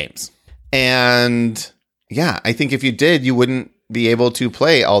on games. And yeah, I think if you did, you wouldn't be able to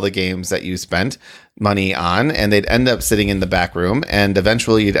play all the games that you spent money on, and they'd end up sitting in the back room, and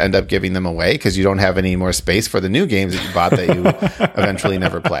eventually you'd end up giving them away because you don't have any more space for the new games that you bought that you eventually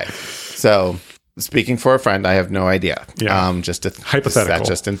never play. So speaking for a friend, I have no idea. Yeah. Just hypothetical. That's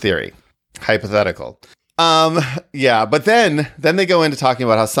just in theory. Hypothetical. Yeah, but then they go into talking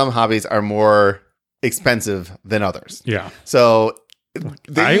about how some hobbies are more expensive than others. Yeah. So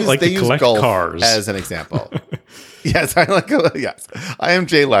I like to collect golf cars as an example. Yes, I am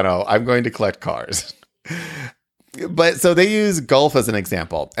Jay Leno. I'm going to collect cars. But so they use golf as an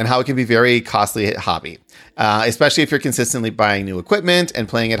example and how it can be very costly hobby, especially if you're consistently buying new equipment and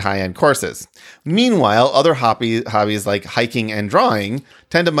playing at high-end courses. Meanwhile, other hobbies like hiking and drawing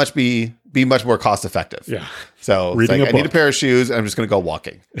tend to be much more cost-effective. Yeah. So it's like, I need a pair of shoes and I'm just going to go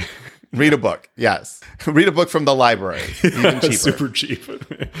walking. Read a book. Yes. Read a book from the library. Even cheaper. Super cheap.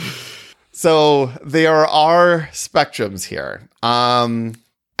 So there are spectrums here.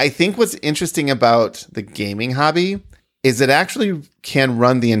 I think what's interesting about the gaming hobby is it actually can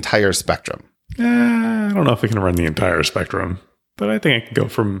run the entire spectrum. I don't know if it can run the entire spectrum, but I think it can go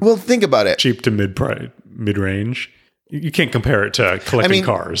from think about it. Cheap to mid-range. You can't compare it to collecting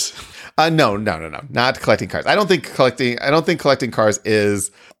cars. No, not collecting cars. I don't think collecting cars is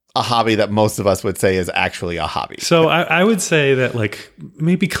a hobby that most of us would say is actually a hobby. So I would say that like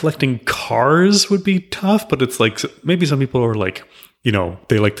maybe collecting cars would be tough, but it's like maybe some people are like,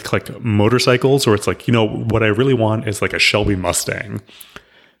 they like to collect motorcycles, or it's like, what I really want is like a Shelby Mustang.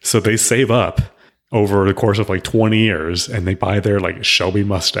 So they save up over the course of like 20 years and they buy their like Shelby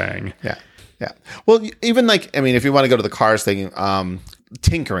Mustang. Yeah. Yeah. Well, even if you want to go to the cars thing,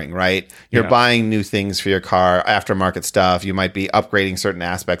 tinkering, right? You're buying new things for your car, aftermarket stuff. You might be upgrading certain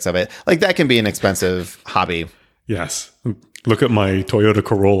aspects of it. Like that can be an expensive hobby. Yes. Look at my Toyota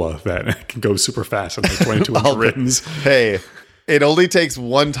Corolla that can go super fast and like 22 rims. Hey, it only takes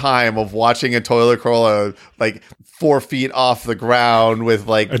one time of watching a Toyota Corolla like 4 feet off the ground with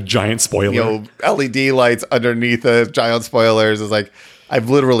like a giant spoiler, LED lights underneath the giant spoilers. It's like, I've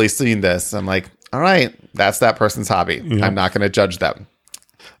literally seen this. I'm like, all right, that's that person's hobby. Yeah. I'm not going to judge them.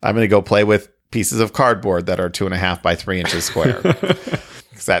 I'm going to go play with pieces of cardboard that are 2.5 by 3 inches square.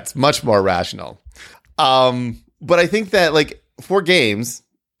 Because that's much more rational. But I think that like for games,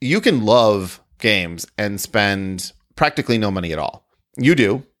 you can love games and spend practically no money at all. You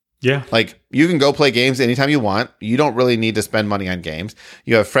do. Yeah. Like you can go play games anytime you want. You don't really need to spend money on games.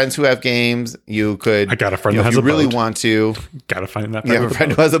 You have friends who have games. You could. I got a friend that has a boat. If you really want to. Got to find that. You have a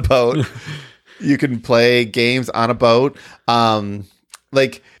friend who has a boat. You can play games on a boat.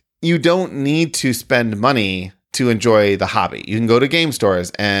 Like you don't need to spend money to enjoy the hobby. You can go to game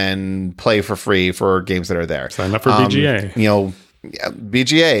stores and play for free for games that are there. Sign up for BGA.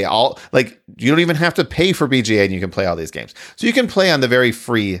 BGA, you don't even have to pay for BGA and you can play all these games. So you can play on the very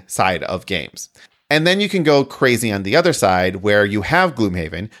free side of games. And then you can go crazy on the other side where you have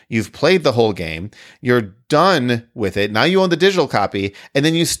Gloomhaven, you've played the whole game, you're done with it, now you own the digital copy, and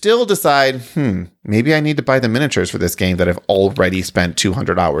then you still decide, maybe I need to buy the miniatures for this game that I've already spent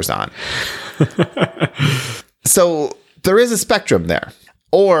 200 hours on. So there is a spectrum there.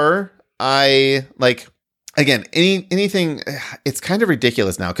 Or again, anything, it's kind of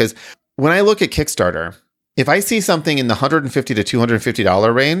ridiculous now because when I look at Kickstarter, if I see something in the $150 to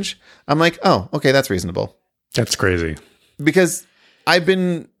 $250 range, I'm like, oh, okay, that's reasonable. That's crazy. Because I've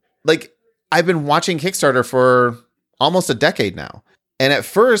been watching Kickstarter for almost a decade now. And at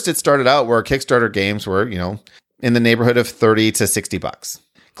first it started out where Kickstarter games were, in the neighborhood of $30 to $60.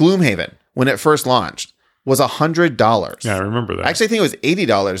 Gloomhaven, when it first launched, was $100. Yeah, I remember that. Actually, I think it was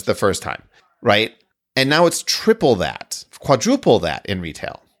 $80 the first time, right? And now it's triple that, quadruple that in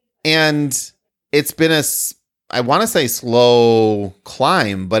retail. And it's been I want to say slow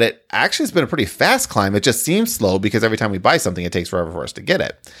climb, but it actually has been a pretty fast climb. It just seems slow because every time we buy something, it takes forever for us to get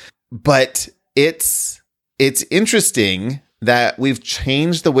it. But it's interesting that we've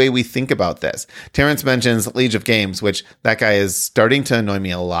changed the way we think about this. Terrence mentions League of Games, which that guy is starting to annoy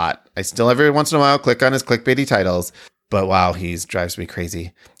me a lot. I still every once in a while click on his clickbaity titles, but wow, he drives me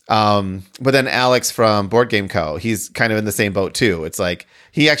crazy. But then Alex from Board Game Co., he's kind of in the same boat too. It's like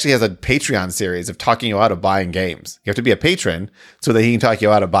he actually has a Patreon series of talking you out of buying games. You have to be a patron so that he can talk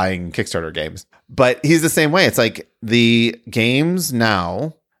you out of buying Kickstarter games. But he's the same way. It's like the games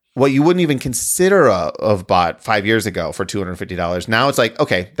now, what you wouldn't even consider of bought 5 years ago for $250. Now it's like,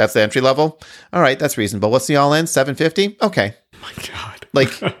 okay, that's the entry level. All right, that's reasonable. What's the all in? $750? Okay. Oh my God.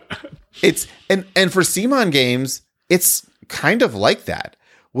 Like it's and for CMON games, it's kind of like that.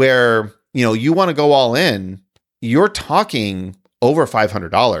 Where, you want to go all in, you're talking over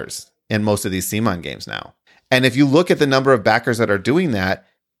 $500 in most of these CMON games now. And if you look at the number of backers that are doing that,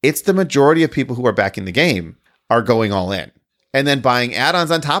 it's the majority of people who are backing the game are going all in. And then buying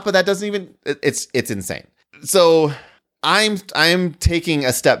add-ons on top of that doesn't even, it's insane. So I'm taking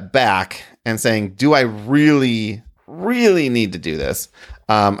a step back and saying, do I really, really need to do this?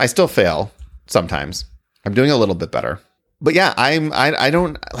 I still fail sometimes. I'm doing a little bit better. But yeah, I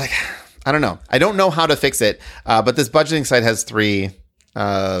don't know. I don't know how to fix it. But this budgeting site has 3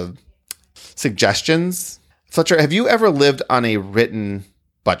 suggestions. Fletcher, have you ever lived on a written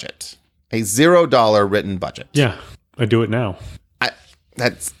budget? A $0 written budget? Yeah, I do it now.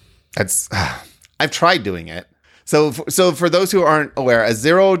 I've tried doing it. So for those who aren't aware, a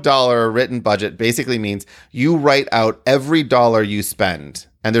 $0 written budget basically means you write out every dollar you spend,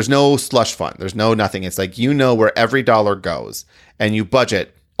 and there's no slush fund. There's no nothing. It's like you know where every dollar goes, and you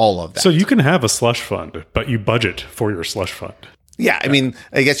budget all of that. So you can have a slush fund, but you budget for your slush fund. Yeah, I mean,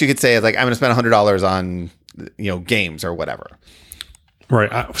 I guess you could say like I'm going to spend $100 on games or whatever.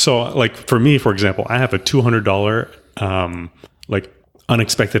 Right. So like for me, for example, I have a $200 like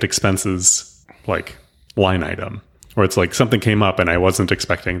unexpected expenses like line item, where it's like something came up and I wasn't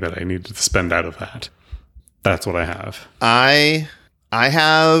expecting that I needed to spend out of that. That's what I have. I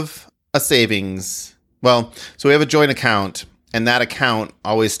have a savings. Well, so we have a joint account, and that account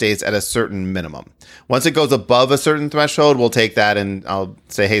always stays at a certain minimum. Once it goes above a certain threshold, we'll take that and I'll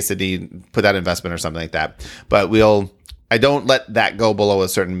say, hey, Sydney, put that investment or something like that. But I don't let that go below a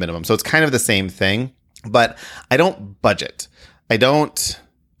certain minimum. So it's kind of the same thing, but I don't budget. I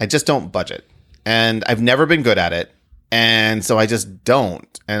just don't budget. And I've never been good at it. And so I just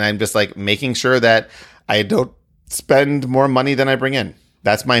don't. And I'm just like making sure that I don't spend more money than I bring in.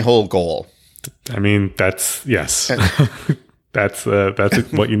 That's my whole goal. I mean, yes. That's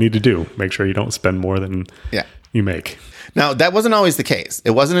what you need to do. Make sure you don't spend more than you make. Now, that wasn't always the case.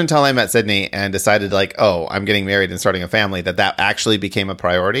 It wasn't until I met Sydney and decided like, oh, I'm getting married and starting a family that actually became a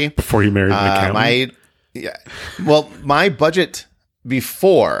priority. Before you married an accountant? My budget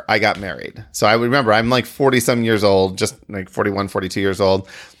before I got married. So I remember I'm like 40-some years old, just like 41, 42 years old,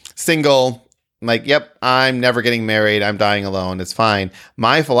 single. I'm like, yep, I'm never getting married. I'm dying alone. It's fine.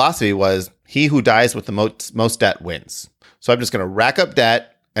 My philosophy was he who dies with the most debt wins. So I'm just going to rack up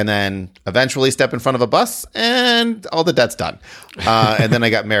debt and then eventually step in front of a bus and all the debt's done. And then I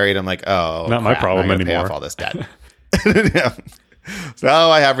got married. I'm like, oh, not my problem anymore. Pay off all this debt. Yeah. So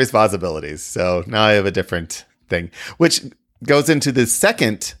now I have responsibilities. So now I have a different thing, which goes into the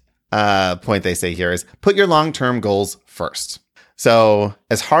second point they say here is put your long-term goals first. So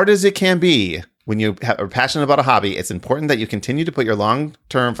as hard as it can be, when you are passionate about a hobby, it's important that you continue to put your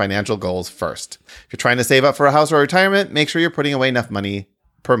long-term financial goals first. If you're trying to save up for a house or retirement, make sure you're putting away enough money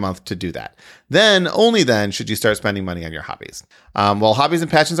per month to do that. Only then should you start spending money on your hobbies. While hobbies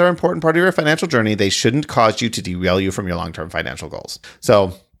and passions are an important part of your financial journey, they shouldn't cause you to derail you from your long-term financial goals.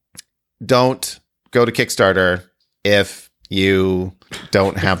 So don't go to Kickstarter if you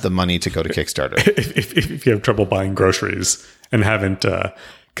don't have the money to go to Kickstarter. if you have trouble buying groceries and haven't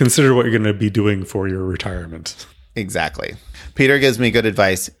considered what you're going to be doing for your retirement. Exactly. Peter gives me good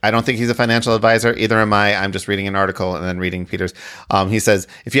advice. I don't think he's a financial advisor. Either am I. I'm just reading an article and then reading Peter's. He says,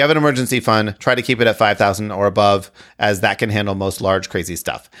 if you have an emergency fund, try to keep it at $5,000 or above, as that can handle most large, crazy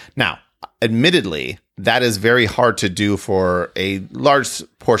stuff. Now, admittedly, that is very hard to do for a large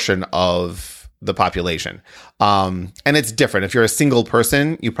portion of the population. And it's different. If you're a single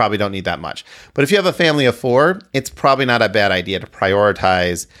person, you probably don't need that much. But if you have a family of 4, it's probably not a bad idea to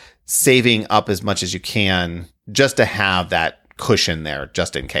prioritize saving up as much as you can just to have that cushion there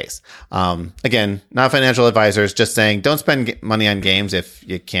just in case. Again, not financial advisors, just saying don't spend money on games if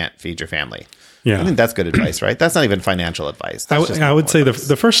you can't feed your family. Yeah. I think that's good advice, right? That's not even financial advice. I would say the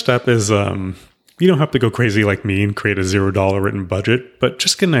first step is you don't have to go crazy like me and create a $0 written budget, but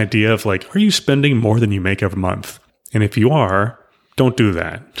just get an idea of like, are you spending more than you make every month? And if you are, don't do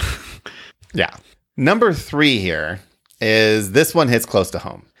that. Yeah. Number 3 here is this one hits close to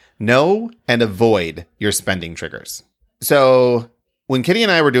home. Know and avoid your spending triggers. So when Kitty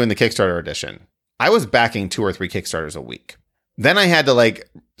and I were doing the Kickstarter edition, I was backing 2 or 3 Kickstarters a week. Then I had to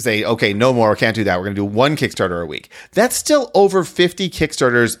say, okay, no more, can't do that. We're going to do 1 Kickstarter a week. That's still over 50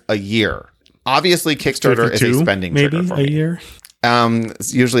 Kickstarters a year. Obviously, Kickstarter is a spending trigger for me. A year?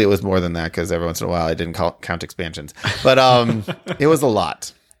 Usually it was more than that because every once in a while I didn't count expansions. But it was a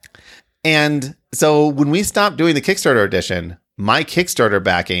lot. And so when we stopped doing the Kickstarter edition, my Kickstarter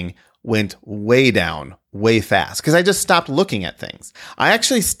backing went way down, way fast because I just stopped looking at things. I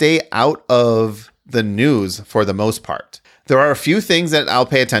actually stay out of the news for the most part. There are a few things that I'll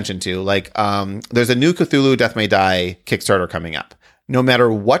pay attention to. Like there's a new Cthulhu Death May Die Kickstarter coming up. No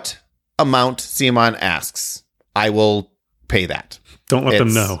matter what amount CMON asks, I will pay that. Don't let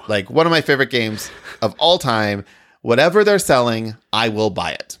them know. Like one of my favorite games of all time. Whatever they're selling, I will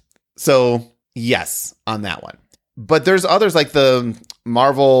buy it. So yes, on that one. But there's others like the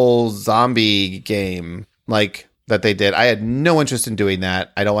Marvel zombie game like that they did. I had no interest in doing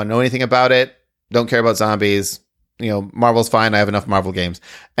that. I don't want to know anything about it. don't care about zombies. Marvel's fine. I have enough Marvel games.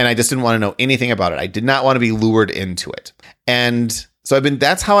 And I just didn't want to know anything about it. I did not want to be lured into it. And so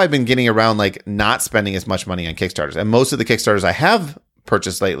that's how I've been getting around, like, not spending as much money on Kickstarters. And most of the Kickstarters I have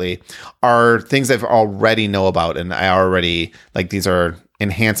purchased lately are things I've already know about. And I already, like, these are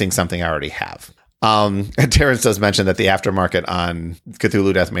enhancing something I already have. And Terrence does mention that the aftermarket on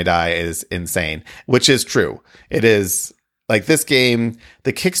Cthulhu Death May Die is insane, which is true. It is. Like, this game,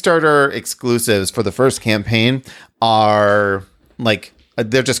 the Kickstarter exclusives for the first campaign are, like,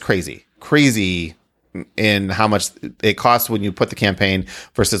 they're just crazy in how much it costs when you put the campaign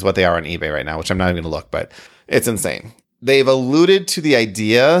versus what they are on eBay right now, which I'm not even going to look, but it's insane. They've alluded to the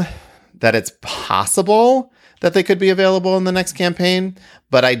idea that it's possible that they could be available in the next campaign,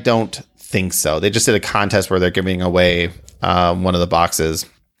 but I don't think so. They just did a contest where they're giving away one of the boxes,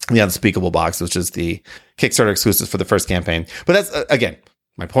 the Unspeakable box, which is the Kickstarter exclusives for the first campaign. But that's, again,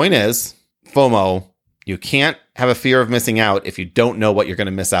 my point is, FOMO, you can't have a fear of missing out if you don't know what you're going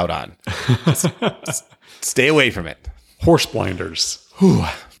to miss out on. Just stay away from it. Horse blinders. Whew.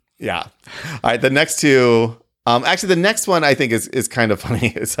 Yeah. All right. The next two, actually, the next one I think is kind of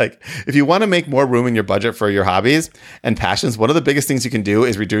funny. It's like, if you want to make more room in your budget for your hobbies and passions, one of the biggest things you can do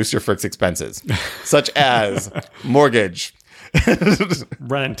is reduce your fixed expenses, such as mortgage,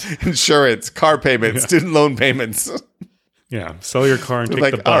 rent, insurance, car payments, student loan payments. Yeah. Sell your car and take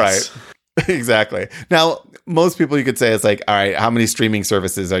like, the bus. All right. Exactly. Now, most people you could say it's like, all right, how many streaming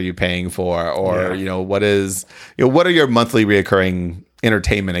services are you paying for? Or, what are your monthly reoccurring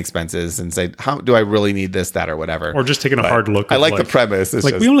entertainment expenses, and say, how do I really need this, that, or whatever? Or just taking a hard look. I like the premise. It's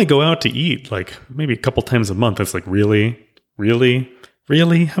like, we only go out to eat like maybe a couple times a month. It's like, really? How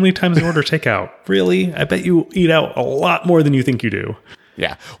many times do you order takeout? Really? I bet you eat out a lot more than you think you do.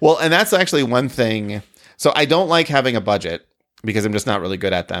 Yeah. Well, and that's actually one thing. So I don't like having a budget because I'm just not really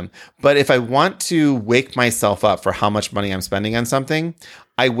good at them. But if I want to wake myself up for how much money I'm spending on something,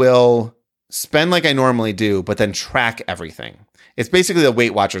 I will spend like I normally do, but then track everything. It's basically the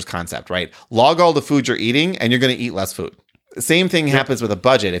Weight Watchers concept, right? Log all the food you're eating and you're going to eat less food. Same thing happens with a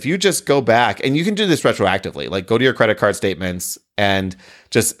budget. If you just go back, and you can do this retroactively, like go to your credit card statements and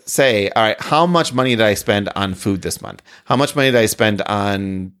just say, all right, how much money did I spend on food this month? How much money did I spend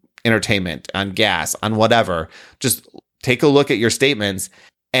on entertainment, on gas, on whatever? Just take a look at your statements.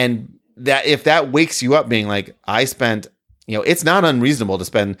 And that if that wakes you up being like, I spent, it's not unreasonable to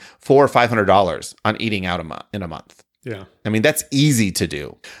spend $400 or $500 on eating out in a month. Yeah. I mean, that's easy to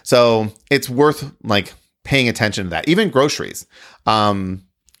do. So it's worth like paying attention to that. Even groceries. I've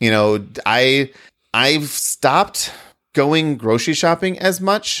stopped going grocery shopping as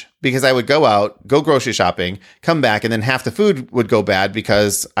much because I would go grocery shopping, come back, and then half the food would go bad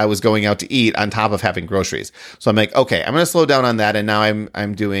because I was going out to eat on top of having groceries. So I'm like, okay, I'm going to slow down on that. And now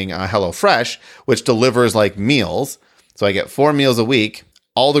I'm doing HelloFresh, which delivers like meals. So I get 4 meals a week.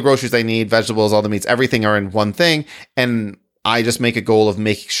 All the groceries I need, vegetables, all the meats, everything are in one thing. And I just make a goal of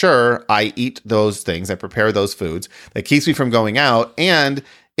making sure I eat those things. I prepare those foods. That keeps me from going out, and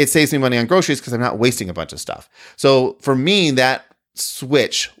it saves me money on groceries because I'm not wasting a bunch of stuff. So for me, that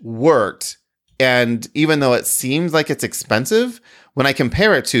switch worked. And even though it seems like it's expensive, when I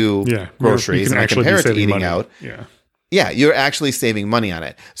compare it to groceries and I compare it to eating out, you're actually saving money on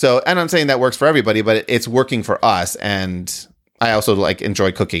it. So, and I'm saying that works for everybody, but it's working for us. And I also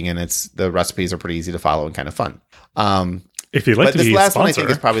enjoy cooking, and the recipes are pretty easy to follow and kind of fun. If you'd like to be a sponsor, one I think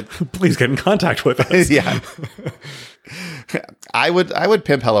is probably please get in contact with us. Yeah. I would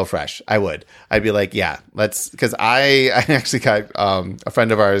pimp HelloFresh. I'd be like, yeah, because I actually got a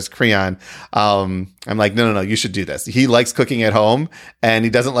friend of ours, Creon. I'm like, no, you should do this. He likes cooking at home and he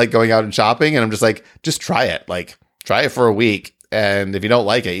doesn't like going out and shopping. And I'm just like, just try it. Like, try it for a week. And if you don't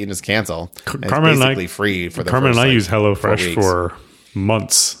like it, you can just cancel. Carmen it's basically free for the Carmen first, and I use HelloFresh 4 for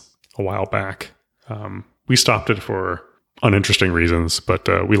months a while back. We stopped it for uninteresting reasons, but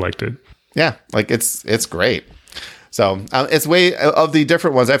we liked it. Yeah, it's great. So it's way of the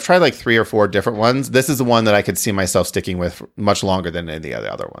different ones. I've tried like 3 or 4 different ones. This is the one that I could see myself sticking with much longer than any of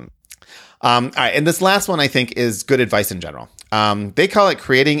the other one. All right, and this last one I think is good advice in general. They call it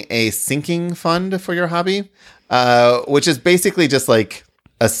creating a sinking fund for your hobby, which is basically just like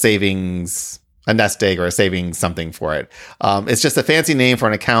a savings, a nest egg or a savings something for it. It's just a fancy name for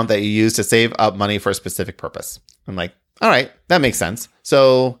an account that you use to save up money for a specific purpose. I'm like, all right, that makes sense.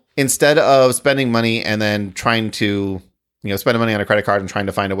 So instead of spending money and then trying to, spend money on a credit card and trying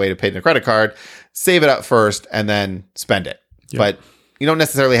to find a way to pay the credit card, save it up first and then spend it. Yep. But you don't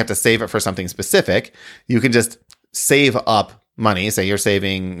necessarily have to save it for something specific. You can just save up money. Say you're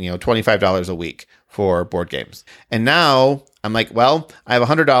saving, $25 a week for board games. And now I'm like, well, I have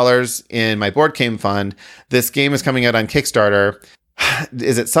 $100 in my board game fund. This game is coming out on Kickstarter.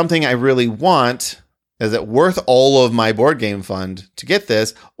 Is it something I really want? Is it worth all of my board game fund to get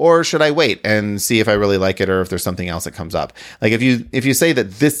this? Or should I wait and see if I really like it or if there's something else that comes up? Like if you say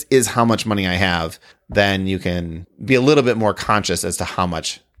that this is how much money I have, then you can be a little bit more conscious as to how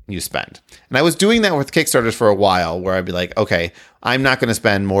much you spend. And I was doing that with Kickstarters for a while where I'd be like, okay, I'm not going to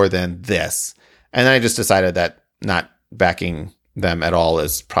spend more than this. And then I just decided that not backing them at all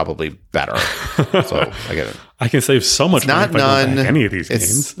is probably better. So I get it. I can save so much money if I don't back any of these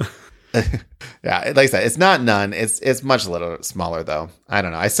games. Yeah, like I said, it's not none. It's much little smaller though. I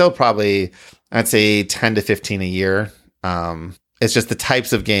don't know. I still probably, I'd say 10 to 15 a year. It's just the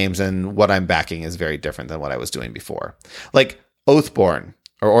types of games and what I'm backing is very different than what I was doing before. Like Oathborn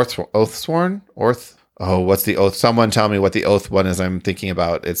or Oathsworn? What's the Oath? Someone tell me what the Oath one is I'm thinking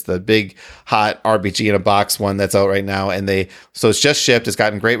about. It's the big hot RPG in a box one that's out right now. And so it's just shipped. It's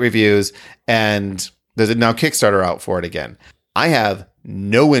gotten great reviews and there's now Kickstarter out for it again. I have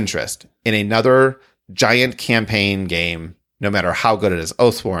no interest in another giant campaign game, no matter how good it is.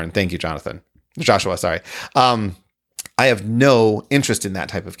 Oathsworn. Thank you, Joshua, sorry. I have no interest in that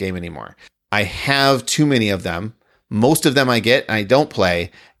type of game anymore. I have too many of them. Most of them I get and I don't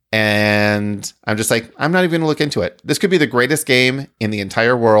play. And I'm just like, I'm not even going to look into it. This could be the greatest game in the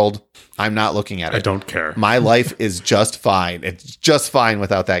entire world. I'm not looking at it. I don't care. My life is just fine. It's just fine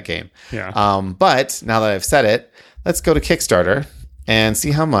without that game. Yeah. But now that I've said it, let's go to Kickstarter and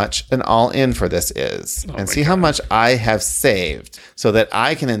see how much an all-in for this is and see how much I have saved so that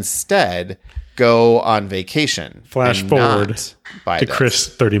I can instead go on vacation. Flash forward to Chris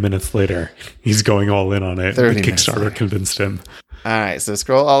 30 minutes later. He's going all in on it. Kickstarter convinced him. All right, so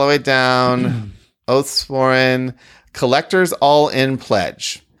scroll all the way down. Oathsworn collectors all-in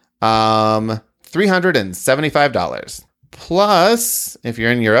pledge. $375. Plus, if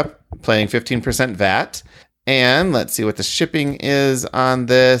you're in Europe, paying 15% VAT. And let's see what the shipping is on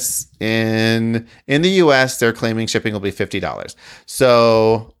this. In the US, they're claiming shipping will be $50.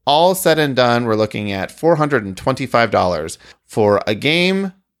 So all said and done, we're looking at $425 for a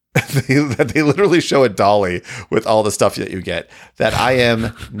game that they literally show a dolly with all the stuff that you get that I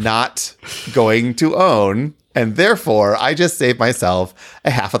am not going to own. And therefore, I just saved myself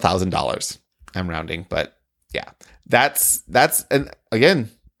 $1,500. I'm rounding, but yeah, that's and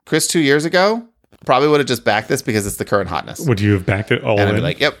again, Chris 2 years ago probably would have just backed this because it's the current hotness. Would you have backed it all and in? I'd be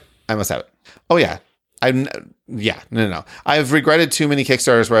like, yep, I must have it. Oh yeah. No. I've regretted too many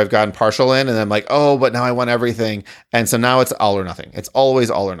Kickstarters where I've gotten partial in and I'm like, oh, but now I want everything. And so now it's all or nothing. It's always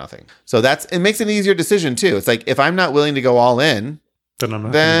all or nothing. So it makes an easier decision too. It's like, if I'm not willing to go all in, then I'm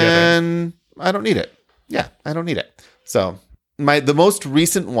not then I don't need it. Yeah, I don't need it. So the most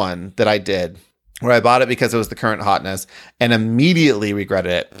recent one that I did where I bought it because it was the current hotness and immediately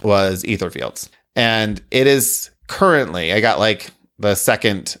regretted it was Etherfields. And it is currently, I got like the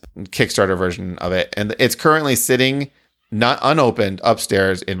second Kickstarter version of it. And it's currently sitting not unopened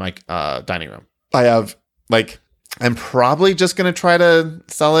upstairs in my dining room. I'm probably just going to try to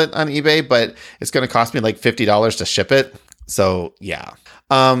sell it on eBay, but it's going to cost me like $50 to ship it. So yeah.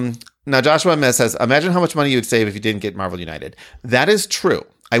 Now Joshua M. says, imagine how much money you would save if you didn't get Marvel United. That is true.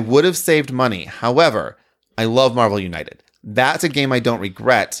 I would have saved money. However, I love Marvel United. That's a game I don't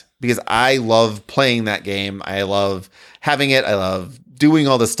regret because I love playing that game. I love having it. I love doing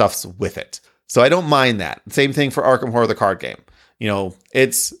all the stuffs with it. So I don't mind that. Same thing for Arkham Horror, the card game. You know,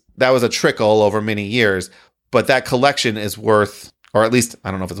 that was a trickle over many years, but that collection is worth, or at least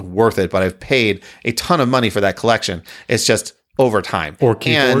I don't know if it's worth it, but I've paid a ton of money for that collection. It's just over time. Or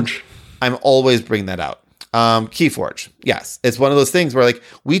Keyforge. I'm always bringing that out. Keyforge. Yes. It's one of those things where like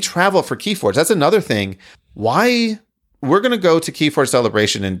we travel for Keyforge. That's another thing. Why we're going to go to Keyforge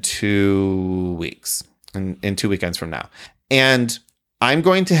Celebration in 2 weeks, in 2 weekends from now. And I'm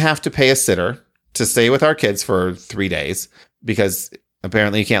going to have to pay a sitter to stay with our kids for 3 days because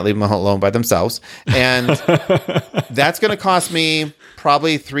apparently you can't leave them alone by themselves. And that's going to cost me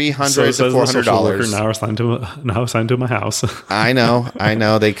probably $300 to $400. Now assigned to my house. I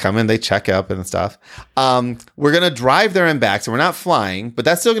know. They come in, they check up and stuff. We're going to drive there and back. So we're not flying, but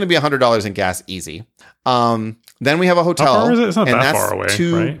that's still going to be $100 in gas easy. Then we have a hotel. How far is it? It's not that far away,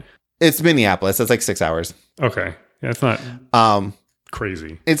 right? It's Minneapolis. It's like 6 hours. Okay. Yeah, it's not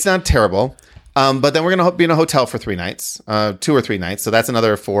crazy. It's not terrible. But then we're going to be in a hotel for 3 nights, 2 or 3 nights. So that's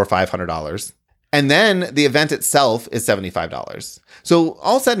another $400 or $500. And then the event itself is $75. So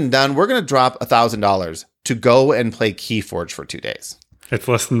all said and done, we're going to drop $1,000 to go and play Keyforge for 2 days. It's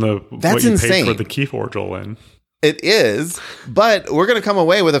less than what you paid for the Keyforge all in. It is, but we're going to come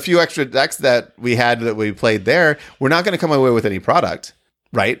away with a few extra decks that we played there. We're not going to come away with any product,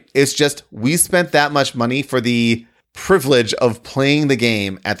 right? It's just we spent that much money for the privilege of playing the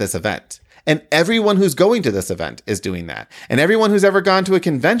game at this event. And everyone who's going to this event is doing that. And everyone who's ever gone to a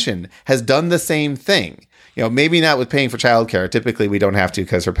convention has done the same thing. Maybe not with paying for childcare. Typically, we don't have to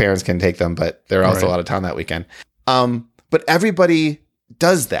because her parents can take them, but they're also out of town that weekend. But everybody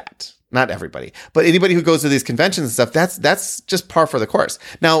does that. Not everybody, but anybody who goes to these conventions and stuff, that's just par for the course.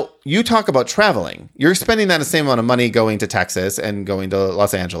 Now, you talk about traveling. You're spending that same amount of money going to Texas and going to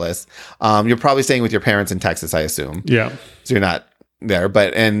Los Angeles. You're probably staying with your parents in Texas, I assume. Yeah. So you're not there,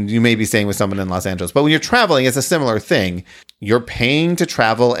 and you may be staying with someone in Los Angeles. But when you're traveling, it's a similar thing. You're paying to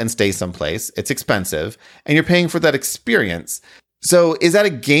travel and stay someplace. It's expensive, and you're paying for that experience. So is that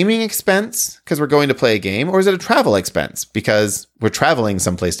a gaming expense because we're going to play a game, or is it a travel expense because we're traveling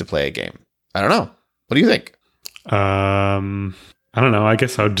someplace to play a game? I don't know. What do you think? I don't know. I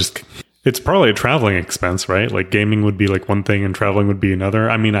guess it's probably a traveling expense, right? Like gaming would be like one thing and traveling would be another.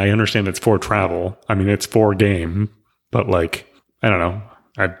 I mean, I understand it's for travel. I mean, it's for game, but like, I don't know.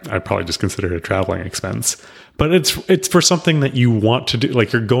 I'd probably just consider it a traveling expense, but it's for something that you want to do.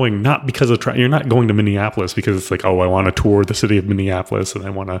 Like you're going not because of you're not going to Minneapolis because it's like, oh, I want to tour the city of Minneapolis and I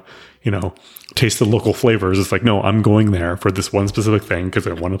want to, taste the local flavors. It's like, no, I'm going there for this one specific thing because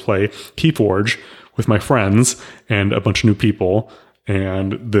I want to play Keyforge with my friends and a bunch of new people,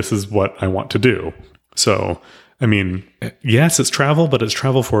 and this is what I want to do. So, I mean, yes, it's travel, but it's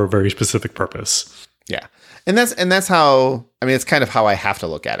travel for a very specific purpose. Yeah. And that's how, I mean, it's kind of how I have to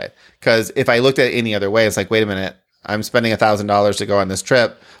look at it. Because if I looked at it any other way, it's like, wait a minute, I'm spending $1,000 to go on this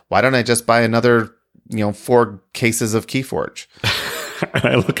trip. Why don't I just buy another, 4 cases of Keyforge? And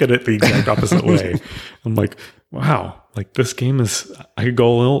I look at it the exact opposite way. I'm like, wow, like this game I could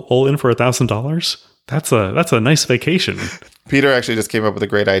go all in for $1,000. That's a nice vacation. Peter actually just came up with a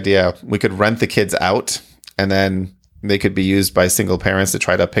great idea. We could rent the kids out and then they could be used by single parents to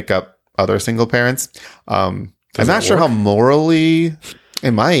try to pick up other single parents. I'm not sure how morally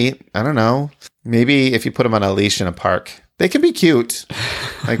it might. I don't know. Maybe if you put them on a leash in a park, they can be cute.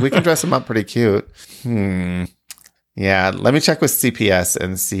 Like we can dress them up pretty cute. Yeah. Let me check with CPS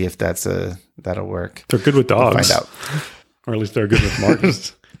and see if that'll work. They're good with dogs. We'll find out. Or at least they're good with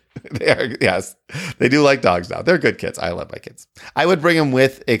Martins. They are, yes. They do like dogs now. They're good kids. I love my kids. I would bring them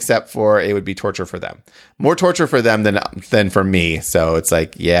with, except for it would be torture for them. More torture for them than for me. So it's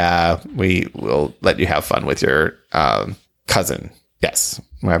like, yeah, we will let you have fun with your cousin. Yes,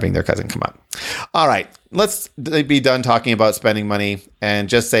 we're having their cousin come up. All right, let's be done talking about spending money and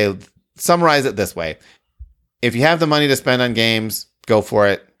just summarize it this way. If you have the money to spend on games, go for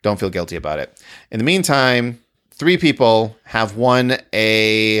it. Don't feel guilty about it. In the meantime, 3 people have won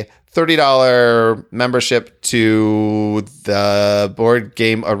a $30 membership to the Board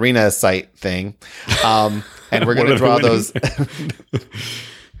Game Arena site thing. And we're going to draw those.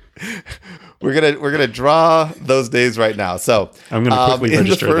 We're gonna draw those days right now. So I'm going to quickly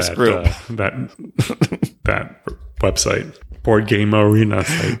register in the first group. that website, Board Game Arena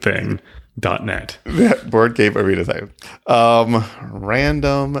site thing. .net. Board Game Arena site.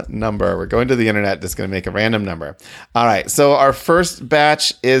 Random number. We're going to the internet. Just going to make a random number. All right. So our first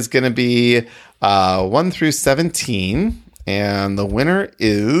batch is going to be 1 through 17. And the winner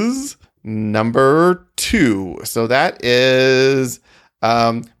is number 2. So that is,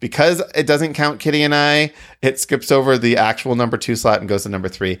 because it doesn't count Kitty and I, it skips over the actual number 2 slot and goes to number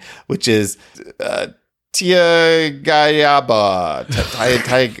 3, which is Tia Gayaba,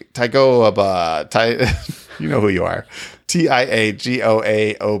 Taigoaba, you know who you are.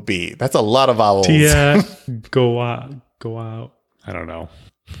 Tiagoaob. That's a lot of vowels. Tia go out. I don't know.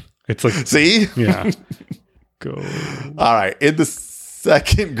 It's like, see? Yeah. Go. All right. In the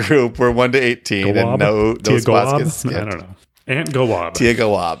second group, we're 1 to 18, Goab? and no spots get skipped. I don't know. Aunt Goab. Tia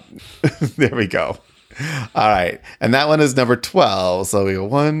Goab. There we go. All right. And that one is number 12. So we go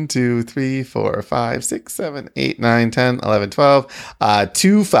 1, 2, 3, 4, 5, 6, 7, 8, 9, 10, 11, 12.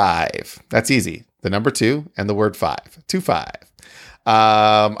 2, 5. That's easy. The number 2 and the word 5. 2, 5.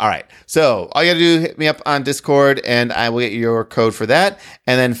 All right. So all you got to do, hit me up on Discord and I will get your code for that.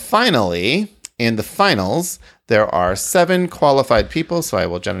 And then finally, in the finals, there are 7 qualified people. So I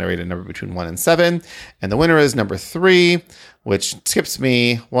will generate a number between 1 and 7. And the winner is number 3, which skips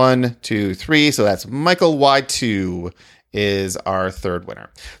me 1, 2, 3. So that's Michael Y2 is our third winner.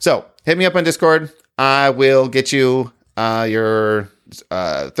 So hit me up on Discord. I will get you your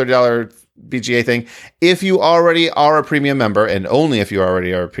 $30 BGA thing. If you already are a premium member, and only if you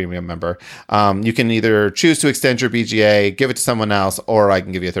already are a premium member, you can either choose to extend your BGA, give it to someone else, or I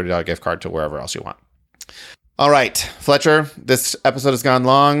can give you a $30 gift card to wherever else you want. All right, Fletcher, this episode has gone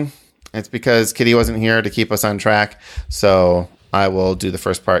long. It's because Kitty wasn't here to keep us on track. So I will do the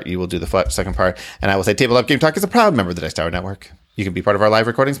first part. You will do the second part. And I will say Tabletop Game Talk is a proud member of the Dice Tower Network. You can be part of our live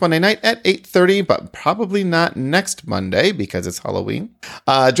recordings Monday night at 8:30, but probably not next Monday because it's Halloween.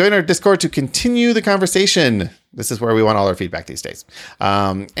 Join our Discord to continue the conversation. This is where we want all our feedback these days.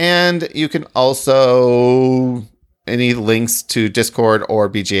 And you can also... any links to Discord or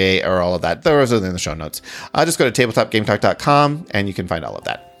BGA or all of that, those are in the show notes. Just go to tabletopgametalk.com and you can find all of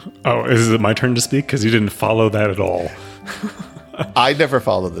that. Oh, is it my turn to speak? Because you didn't follow that at all. I never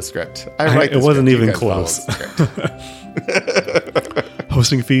follow the script. I write the it wasn't script. even close.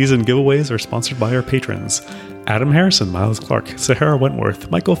 Hosting fees and giveaways are sponsored by our patrons: Adam Harrison, Miles Clark, Sahara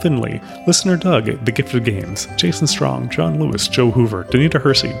Wentworth, Michael Finley, Listener Doug, The Gift of Games, Jason Strong, John Lewis, Joe Hoover, Danita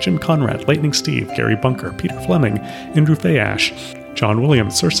Hersey, Jim Conrad, Lightning Steve, Gary Bunker, Peter Fleming, Andrew Fayash, John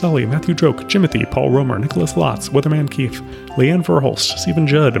Williams, Sir Sully, Matthew Droke, Jimothy, Paul Romer, Nicholas Lotz, Weatherman Keefe, Leanne Verholst, Stephen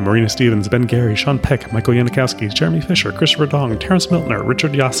Judd, Marina Stevens, Ben Gary, Sean Peck, Michael Yanikowski, Jeremy Fisher, Christopher Dong, Terrence Miltner,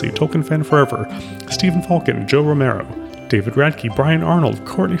 Richard Yassi, Tolkien Fan Forever, Stephen Falcon, Joe Romero, David Radke, Brian Arnold,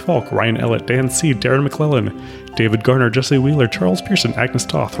 Courtney Falk, Ryan Ellett, Dan C., Darren McClellan, David Garner, Jesse Wheeler, Charles Pearson, Agnes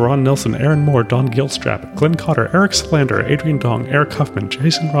Toth, Ron Nelson, Aaron Moore, Don Gilstrap, Glenn Cotter, Eric Slander, Adrian Dong, Eric Huffman,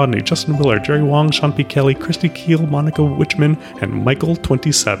 Jason Rodney, Justin Miller, Jerry Wong, Sean P. Kelly, Christy Keel, Monica Witchman, and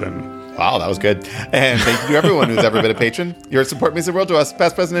Michael27. Wow, that was good. And thank you to everyone who's ever been a patron. Your support means the world to us,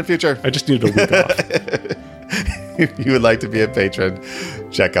 past, present, and future. I just needed a week off. If you would like to be a patron,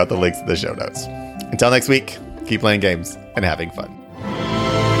 check out the links in the show notes. Until next week, keep playing games and having fun.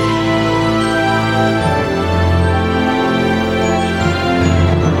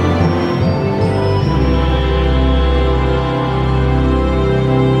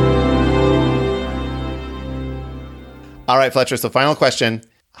 All right, Fletcher. So final question.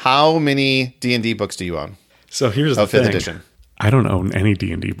 How many D&D books do you own? So here's the thing. 5th edition. I don't own any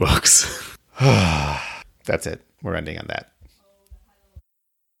D&D books. That's it. We're ending on that.